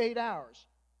every 8 hours.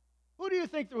 Who do you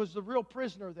think was the real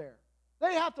prisoner there?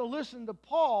 They have to listen to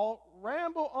Paul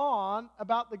ramble on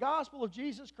about the gospel of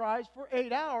Jesus Christ for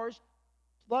 8 hours,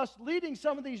 thus leading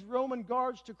some of these Roman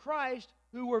guards to Christ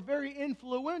who were very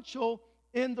influential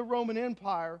in the Roman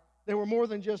Empire. They were more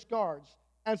than just guards.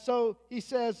 And so he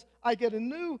says, I get a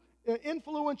new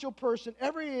influential person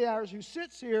every 8 hours who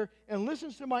sits here and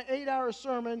listens to my 8-hour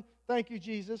sermon. Thank you,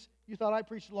 Jesus. You thought I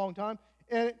preached a long time.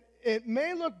 And it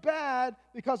may look bad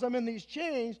because I'm in these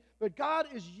chains, but God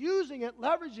is using it,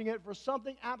 leveraging it for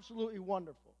something absolutely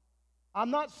wonderful.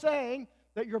 I'm not saying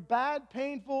that your bad,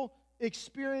 painful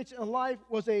experience in life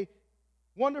was a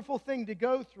wonderful thing to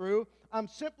go through. I'm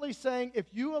simply saying if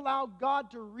you allow God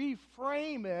to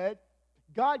reframe it,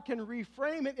 God can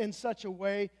reframe it in such a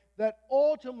way that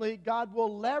ultimately God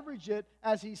will leverage it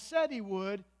as He said He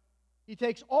would. He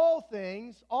takes all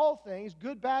things,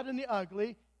 good, bad, and the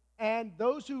ugly, and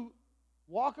those who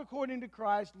walk according to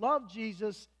Christ, love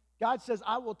Jesus, God says,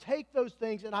 I will take those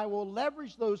things and I will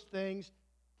leverage those things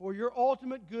for your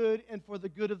ultimate good and for the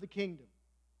good of the kingdom.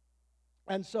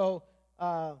 And so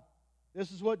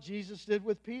this is what Jesus did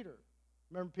with Peter.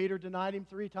 Remember, Peter denied Him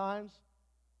 3 times?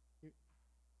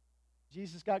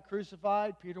 Jesus got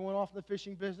crucified. Peter went off in the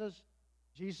fishing business.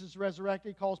 Jesus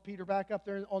resurrected, calls Peter back up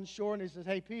there on shore, and he says,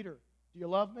 hey, Peter, do you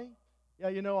love me? Yeah,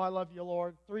 I love you,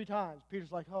 Lord. 3 times.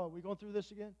 Peter's like, oh, are we going through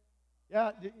this again?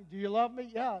 Yeah, do you love me?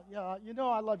 Yeah,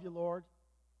 I love you, Lord.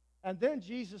 And then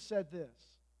Jesus said this.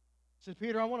 He said,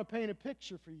 Peter, I want to paint a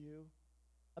picture for you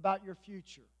about your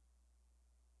future.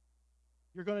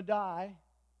 You're going to die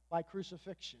by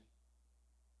crucifixion.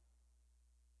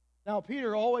 Now,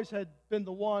 Peter always had been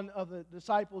the one of the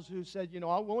disciples who said,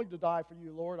 I'm willing to die for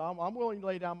you, Lord. I'm willing to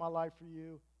lay down my life for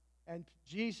you. And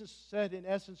Jesus said, in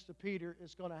essence, to Peter,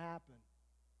 it's going to happen.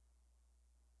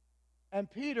 And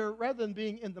Peter, rather than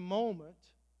being in the moment,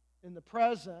 in the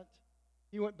present,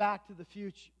 he went back to the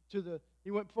future,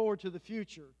 he went forward to the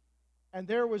future. And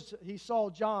he saw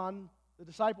John, the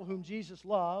disciple whom Jesus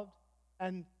loved,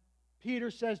 and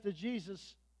Peter says to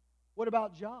Jesus, "What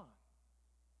about John?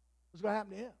 What's going to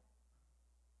happen to him?"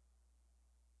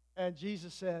 And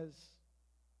Jesus says,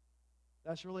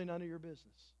 "That's really none of your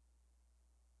business.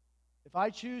 If I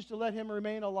choose to let him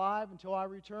remain alive until I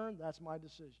return, that's my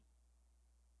decision.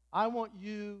 I want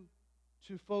you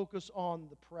to focus on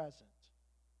the present."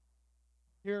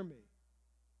 Hear me.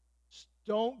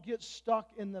 Don't get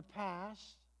stuck in the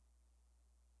past.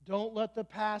 Don't let the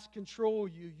past control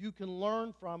you. You can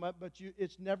learn from it, but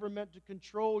it's never meant to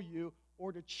control you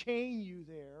or to chain you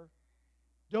there.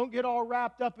 Don't get all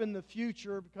wrapped up in the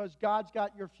future, because God's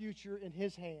got your future in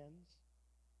His hands.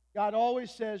 God always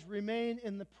says, remain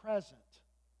in the present.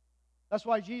 That's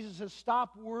why Jesus says,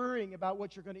 stop worrying about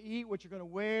what you're going to eat, what you're going to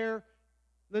wear.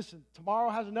 Listen, tomorrow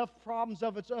has enough problems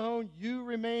of its own. You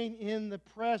remain in the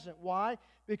present. Why?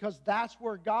 Because that's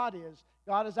where God is.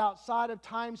 God is outside of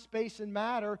time, space, and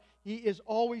matter. He is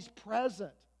always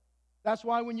present. That's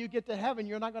why when you get to heaven,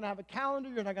 you're not going to have a calendar,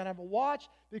 you're not going to have a watch,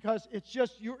 because it's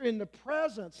just you're in the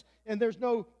presence, and there's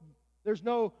no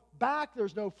back,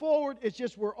 there's no forward. It's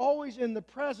just we're always in the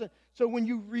present. So when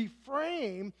you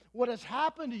reframe what has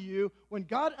happened to you, when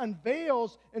God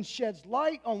unveils and sheds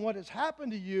light on what has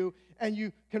happened to you, and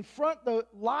you confront the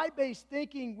lie-based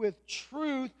thinking with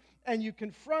truth, and you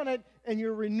confront it, and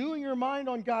you're renewing your mind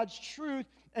on God's truth,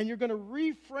 and you're going to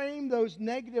reframe those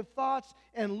negative thoughts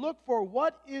and look for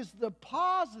what is the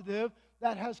positive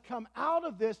that has come out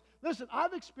of this. Listen,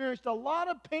 I've experienced a lot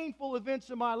of painful events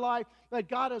in my life, but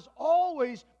God has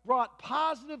always brought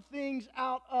positive things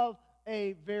out of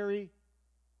a very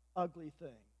ugly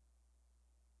thing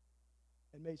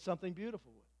and made something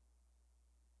beautiful with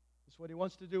it. That's what He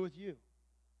wants to do with you.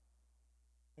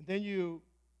 And then you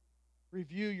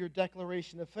review your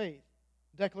declaration of faith.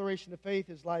 Declaration of faith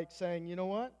is like saying, you know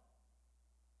what?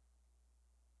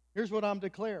 Here's what I'm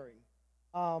declaring.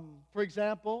 For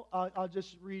example, I'll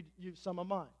just read you some of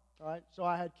mine. All right. So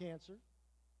I had cancer,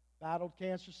 battled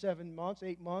cancer 7 months,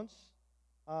 8 months.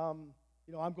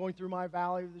 I'm going through my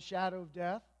valley of the shadow of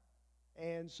death,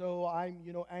 and so I'm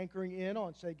anchoring in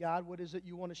on, say, God, what is it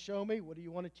you want to show me? What do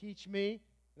you want to teach me?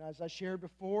 And as I shared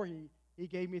before, He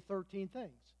gave me 13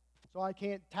 things. So I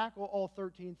can't tackle all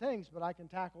 13 things, but I can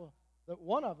tackle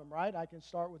one of them. Right? I can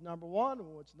start with number 1.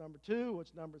 What's number 2?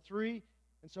 What's number 3?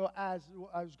 And so as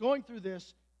I was going through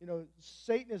this,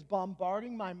 Satan is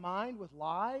bombarding my mind with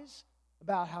lies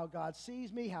about how God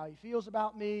sees me, how He feels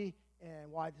about me,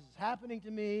 and why this is happening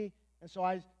to me. And so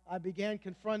I began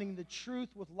confronting the truth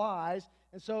with lies.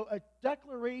 And so a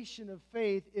declaration of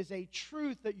faith is a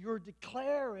truth that you're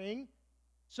declaring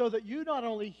so that you not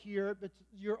only hear it, but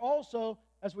you're also,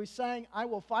 as we sang, I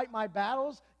will fight my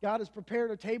battles. God has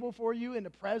prepared a table for you in the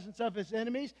presence of His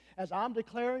enemies. As I'm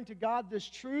declaring to God this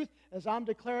truth, as I'm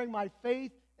declaring my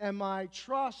faith and my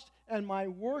trust and my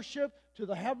worship to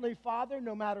the Heavenly Father,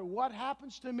 no matter what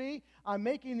happens to me, I'm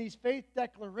making these faith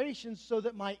declarations so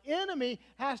that my enemy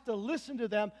has to listen to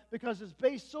them, because it's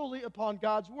based solely upon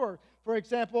God's Word. For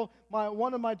example,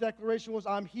 one of my declarations was,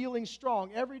 I'm healing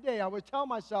strong. Every day I would tell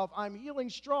myself, I'm healing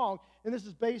strong, and this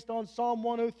is based on Psalm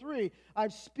 103. I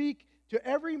speak to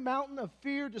every mountain of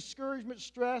fear, discouragement,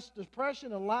 stress,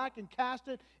 depression, and lack, and cast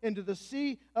it into the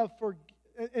sea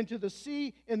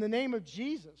in the name of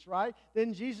Jesus, right?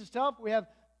 Didn't Jesus tell if we have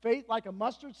faith like a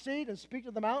mustard seed and speak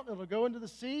to the mountain, it'll go into the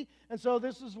sea? And so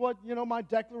this is what, my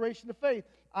declaration of faith.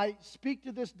 I speak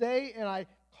to this day, and I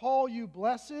call you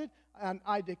blessed, and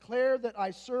I declare that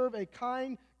I serve a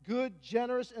kind, good,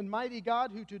 generous, and mighty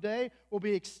God, who today will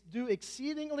do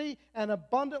exceedingly and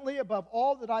abundantly above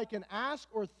all that I can ask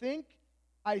or think.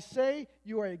 I say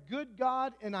you are a good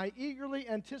God, and I eagerly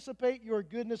anticipate your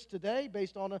goodness today,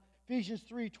 based on Ephesians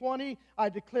 3:20. I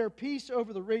declare peace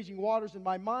over the raging waters in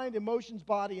my mind, emotions,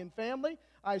 body, and family.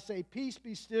 I say peace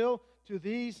be still to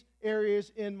these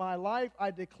areas in my life. I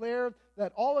declare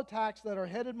that all attacks that are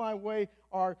headed my way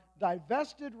are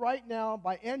divested right now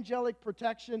by angelic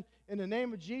protection in the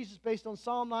name of Jesus, based on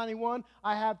Psalm 91.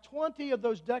 I have 20 of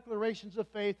those declarations of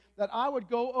faith that I would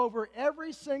go over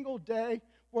every single day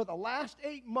for the last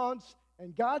 8 months.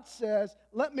 And God says,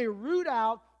 let me root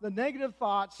out the negative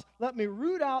thoughts. Let me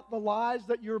root out the lies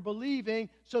that you're believing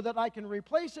so that I can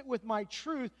replace it with my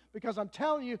truth, because I'm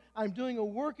telling you, I'm doing a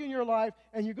work in your life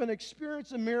and you're going to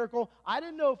experience a miracle. I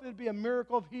didn't know if it would be a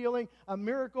miracle of healing, a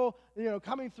miracle,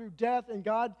 coming through death, and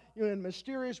God, in a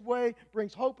mysterious way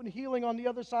brings hope and healing on the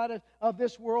other side of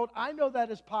this world. I know that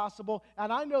is possible,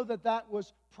 and I know that that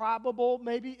was probable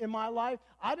maybe in my life.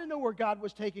 I didn't know where God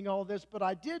was taking all this, but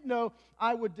I did know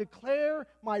I would declare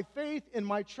my faith and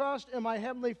my trust in my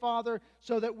Heavenly Father,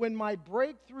 so that when my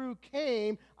breakthrough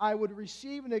came, I would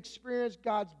receive and experience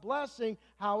God's blessing,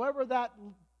 however that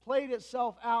played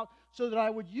itself out, so that I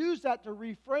would use that to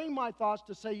reframe my thoughts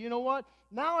to say, you know what?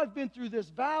 Now I've been through this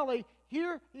valley.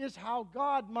 Here is how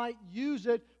God might use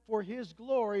it for His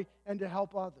glory and to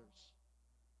help others.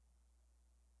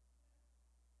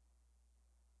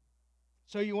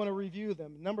 So you want to review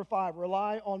them. Number 5,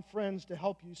 rely on friends to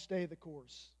help you stay the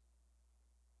course.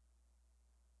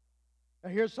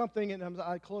 Now here's something, and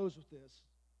I close with this.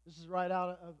 This is right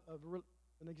out of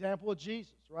an example of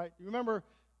Jesus, right? You remember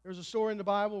there's a story in the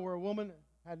Bible where a woman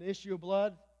had an issue of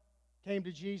blood, came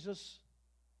to Jesus.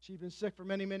 She'd been sick for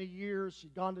many, many years.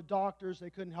 She'd gone to doctors. They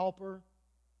couldn't help her.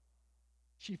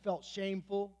 She felt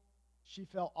shameful. She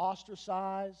felt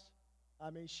ostracized.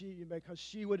 Because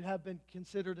she would have been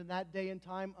considered in that day and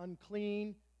time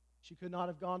unclean. She could not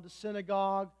have gone to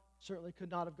synagogue, certainly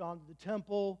could not have gone to the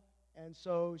temple, and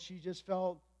so she just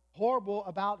felt horrible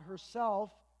about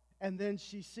herself. And then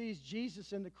she sees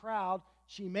Jesus in the crowd.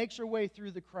 She makes her way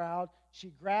through the crowd.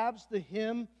 She grabs the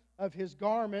hem of His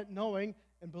garment, knowing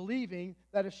and believing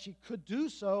that if she could do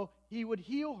so, He would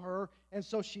heal her. And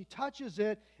so she touches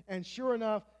it, and sure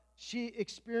enough, she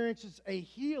experiences a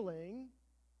healing.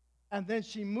 And then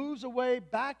she moves away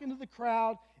back into the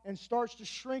crowd and starts to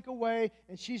shrink away.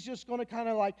 And she's just going to kind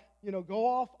of go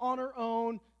off on her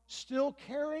own, still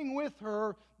carrying with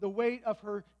her the weight of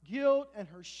her guilt and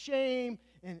her shame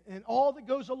and all that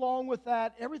goes along with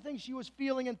that, everything she was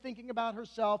feeling and thinking about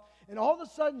herself. And all of a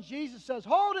sudden, Jesus says,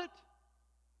 "Hold it!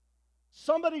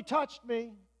 Somebody touched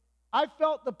me. I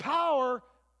felt the power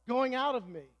going out of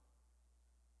me."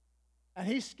 And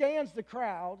He scans the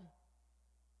crowd.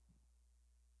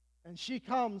 And she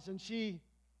comes and she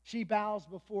bows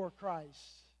before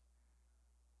Christ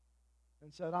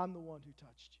and said, "I'm the one who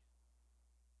touched you."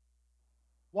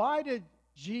 Why did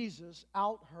Jesus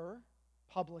out her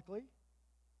publicly?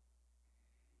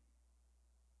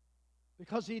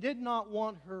 Because He did not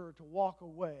want her to walk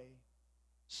away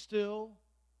still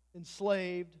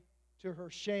enslaved to her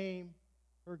shame,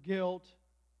 her guilt,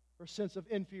 her sense of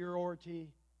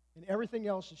inferiority, and everything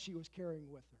else that she was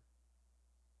carrying with her.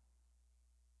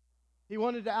 He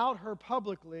wanted to out her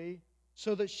publicly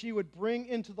so that she would bring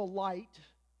into the light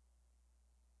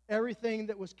everything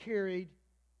that was carried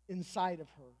inside of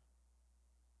her.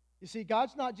 You see,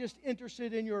 God's not just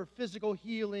interested in your physical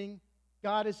healing.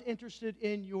 God is interested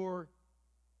in your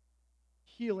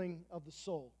healing of the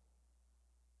soul.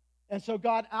 And so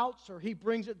God outs her. He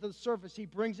brings it to the surface. He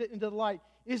brings it into the light.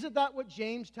 Isn't that what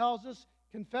James tells us?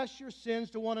 Confess your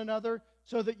sins to one another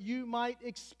so that you might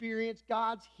experience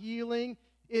God's healing.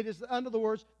 It is, in other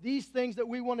words, these things that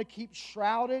we want to keep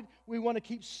shrouded, we want to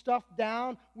keep stuffed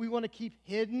down, we want to keep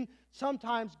hidden.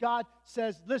 Sometimes God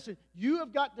says, listen, you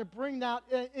have got to bring that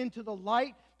into the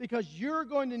light, because you're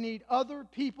going to need other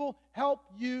people help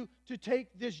you to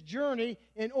take this journey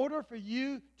in order for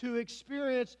you to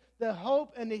experience the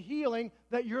hope and the healing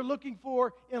that you're looking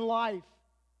for in life.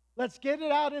 Let's get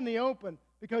it out in the open,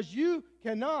 because you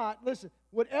cannot, listen,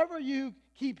 whatever you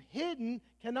keep hidden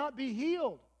cannot be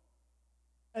healed.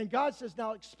 And God says,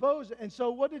 now expose it. And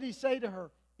so what did He say to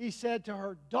her? He said to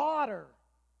her, "Daughter."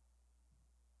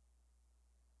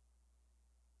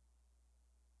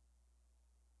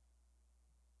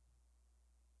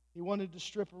 He wanted to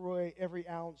strip away every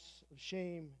ounce of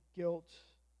shame, guilt,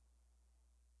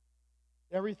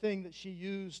 everything that she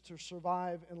used to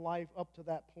survive in life up to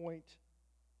that point.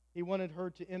 He wanted her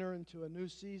to enter into a new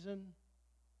season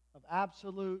of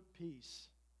absolute peace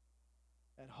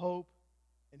and hope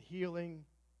and healing.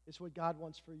 It's what God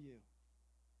wants for you.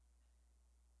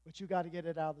 But you got to get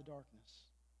it out of the darkness.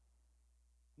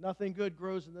 Nothing good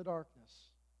grows in the darkness.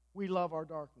 We love our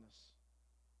darkness.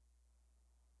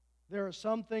 There are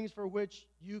some things for which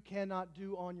you cannot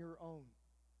do on your own.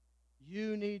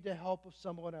 You need the help of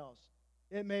someone else.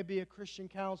 It may be a Christian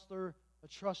counselor, a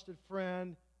trusted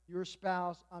friend, your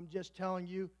spouse. I'm just telling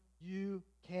you, you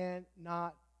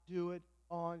cannot do it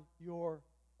on your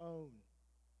own.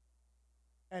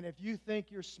 And if you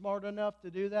think you're smart enough to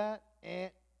do that,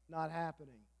 not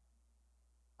happening.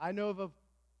 I know of a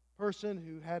person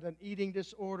who had an eating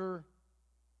disorder,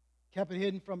 kept it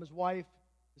hidden from his wife,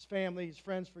 his family, his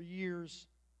friends for years.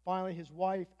 Finally, his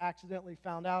wife accidentally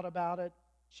found out about it.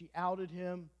 She outed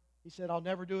him. He said, I'll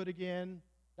never do it again.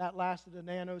 That lasted a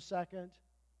nanosecond.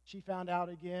 She found out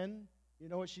again. You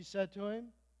know what she said to him?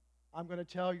 I'm going to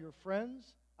tell your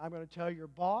friends. I'm going to tell your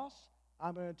boss.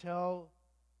 I'm going to tell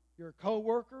your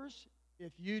coworkers.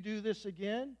 If you do this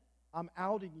again, I'm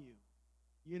outing you.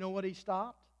 You know what he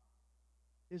stopped?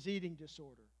 His eating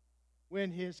disorder.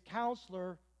 When his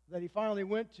counselor that he finally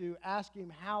went to asked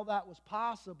him how that was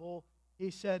possible, he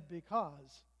said,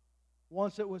 because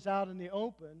once it was out in the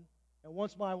open, and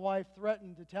once my wife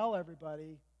threatened to tell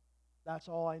everybody, that's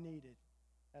all I needed,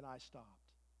 and I stopped.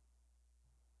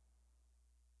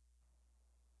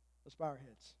 Let's bow our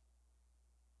heads.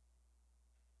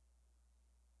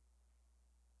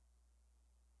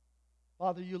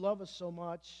 Father, you love us so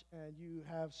much, and you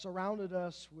have surrounded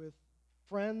us with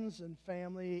friends and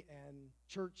family and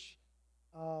church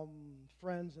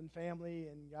friends and family.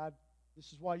 And God,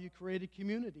 this is why you created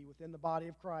community within the body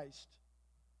of Christ,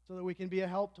 so that we can be a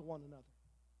help to one another.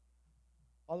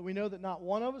 Father, we know that not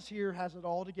one of us here has it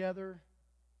all together,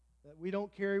 that we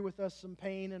don't carry with us some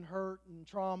pain and hurt and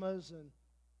traumas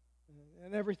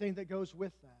and everything that goes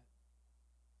with that.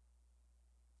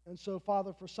 And so,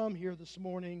 Father, for some here this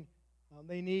morning,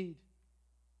 they need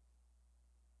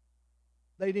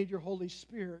your Holy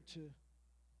Spirit to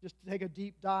just take a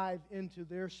deep dive into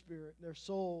their spirit, their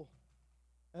soul,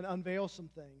 and unveil some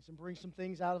things and bring some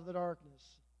things out of the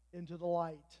darkness into the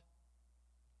light.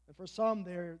 And for some,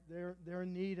 they're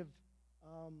in need of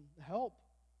help.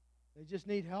 They just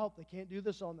need help. They can't do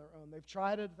this on their own. They've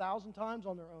tried it 1,000 times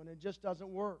on their own. It just doesn't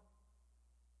work.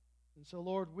 And so,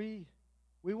 Lord, we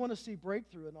want to see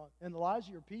breakthrough in the lives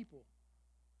of your people.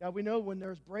 God, we know when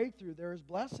there's breakthrough, there is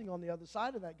blessing on the other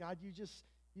side of that. God,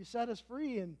 you set us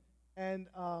free, and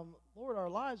Lord, our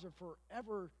lives are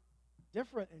forever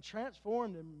different and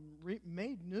transformed and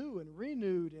made new and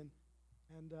renewed,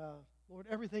 and Lord,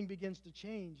 everything begins to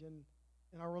change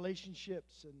in our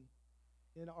relationships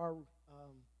and in our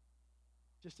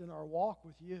just in our walk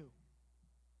with you.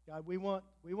 God, we want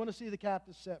to see the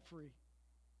captives set free.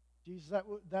 Jesus,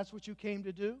 that's what you came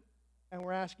to do. And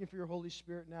we're asking for your Holy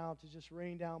Spirit now to just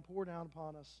rain down, pour down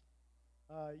upon us.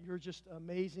 Your just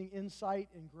amazing insight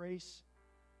and grace.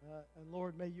 And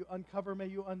Lord, may you uncover, may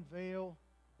you unveil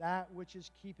that which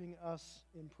is keeping us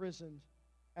imprisoned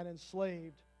and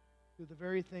enslaved through the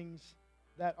very things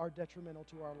that are detrimental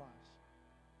to our lives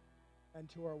and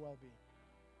to our well-being.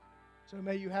 So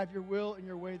may you have your will and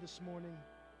your way this morning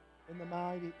in the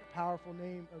mighty, powerful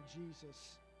name of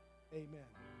Jesus. Amen.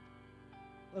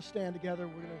 Let's stand together.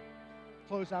 We're going to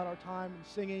close out our time in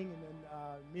singing, and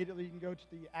then immediately you can go to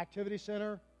the activity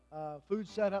center. Food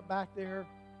set up back there.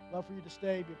 Love for you to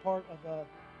stay, be a part of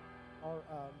our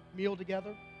meal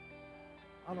together.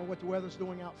 I don't know what the weather's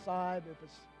doing outside, but if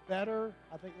it's better,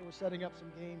 I think they were setting up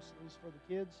some games, at least for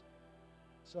the kids.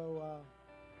 So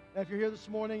if you're here this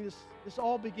morning, this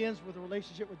all begins with a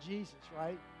relationship with Jesus,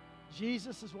 right?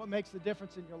 Jesus is what makes the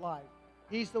difference in your life.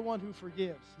 He's the one who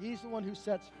forgives. He's the one who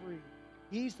sets free.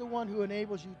 He's the one who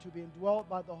enables you to be indwelt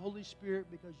by the Holy Spirit,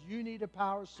 because you need a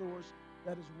power source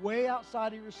that is way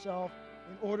outside of yourself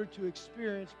in order to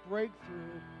experience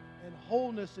breakthrough and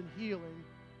wholeness and healing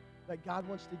that God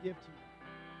wants to give to you.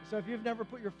 So if you've never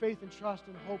put your faith and trust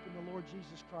and hope in the Lord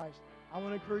Jesus Christ, I want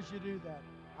to encourage you to do that.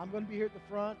 I'm going to be here at the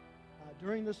front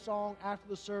during this song, after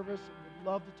the service, and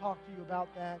would love to talk to you about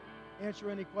that, answer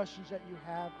any questions that you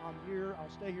have. I'm here.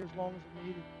 I'll stay here as long as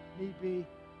it need be.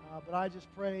 But I just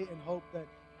pray and hope that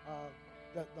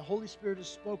the Holy Spirit has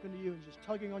spoken to you and just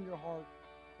tugging on your heart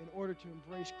in order to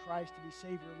embrace Christ to be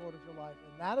Savior and Lord of your life.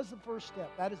 And that is the first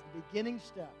step. That is the beginning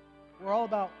step. We're all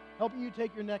about helping you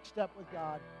take your next step with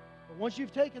God. But once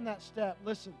you've taken that step,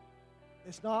 listen,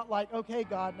 it's not like, okay,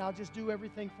 God, now just do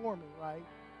everything for me, right?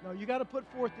 No, you got to put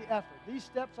forth the effort. These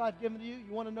steps I've given to you,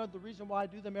 you want to know the reason why I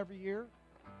do them every year?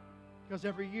 Because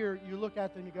every year you look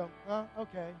at them and you go,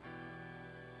 okay.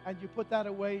 And you put that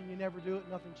away and you never do it,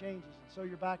 nothing changes. And so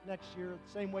you're back next year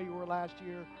the same way you were last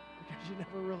year, because you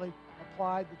never really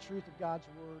applied the truth of God's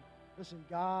word. Listen,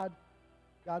 God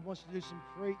wants to do some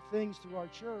great things through our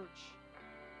church,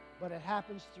 but it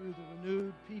happens through the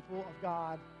renewed people of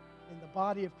God in the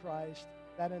body of Christ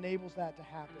that enables that to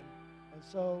happen. And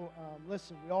so,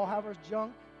 listen, we all have our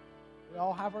junk. We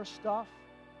all have our stuff.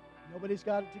 Nobody's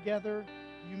got it together.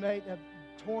 You may have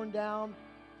torn down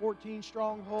 14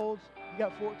 strongholds. You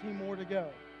got 14 more to go.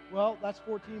 Well, that's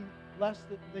 14 less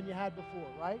than you had before,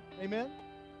 right? Amen?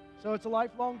 So it's a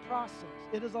lifelong process.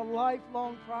 It is a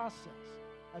lifelong process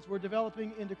as we're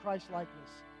developing into Christ-likeness.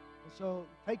 And so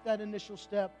take that initial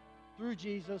step through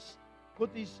Jesus.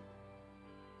 Put these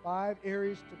 5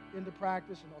 areas into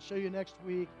practice, and I'll show you next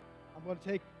week. I'm going to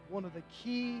take one of the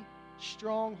key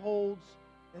strongholds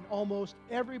in almost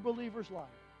every believer's life.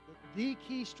 The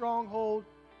key stronghold,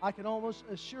 I can almost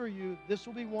assure you, this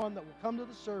will be one that will come to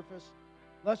the surface.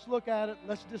 Let's look at it.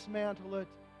 Let's dismantle it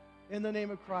in the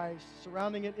name of Christ,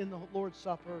 surrounding it in the Lord's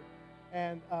Supper,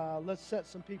 and let's set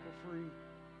some people free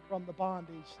from the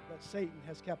bondage that Satan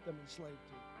has kept them enslaved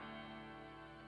to.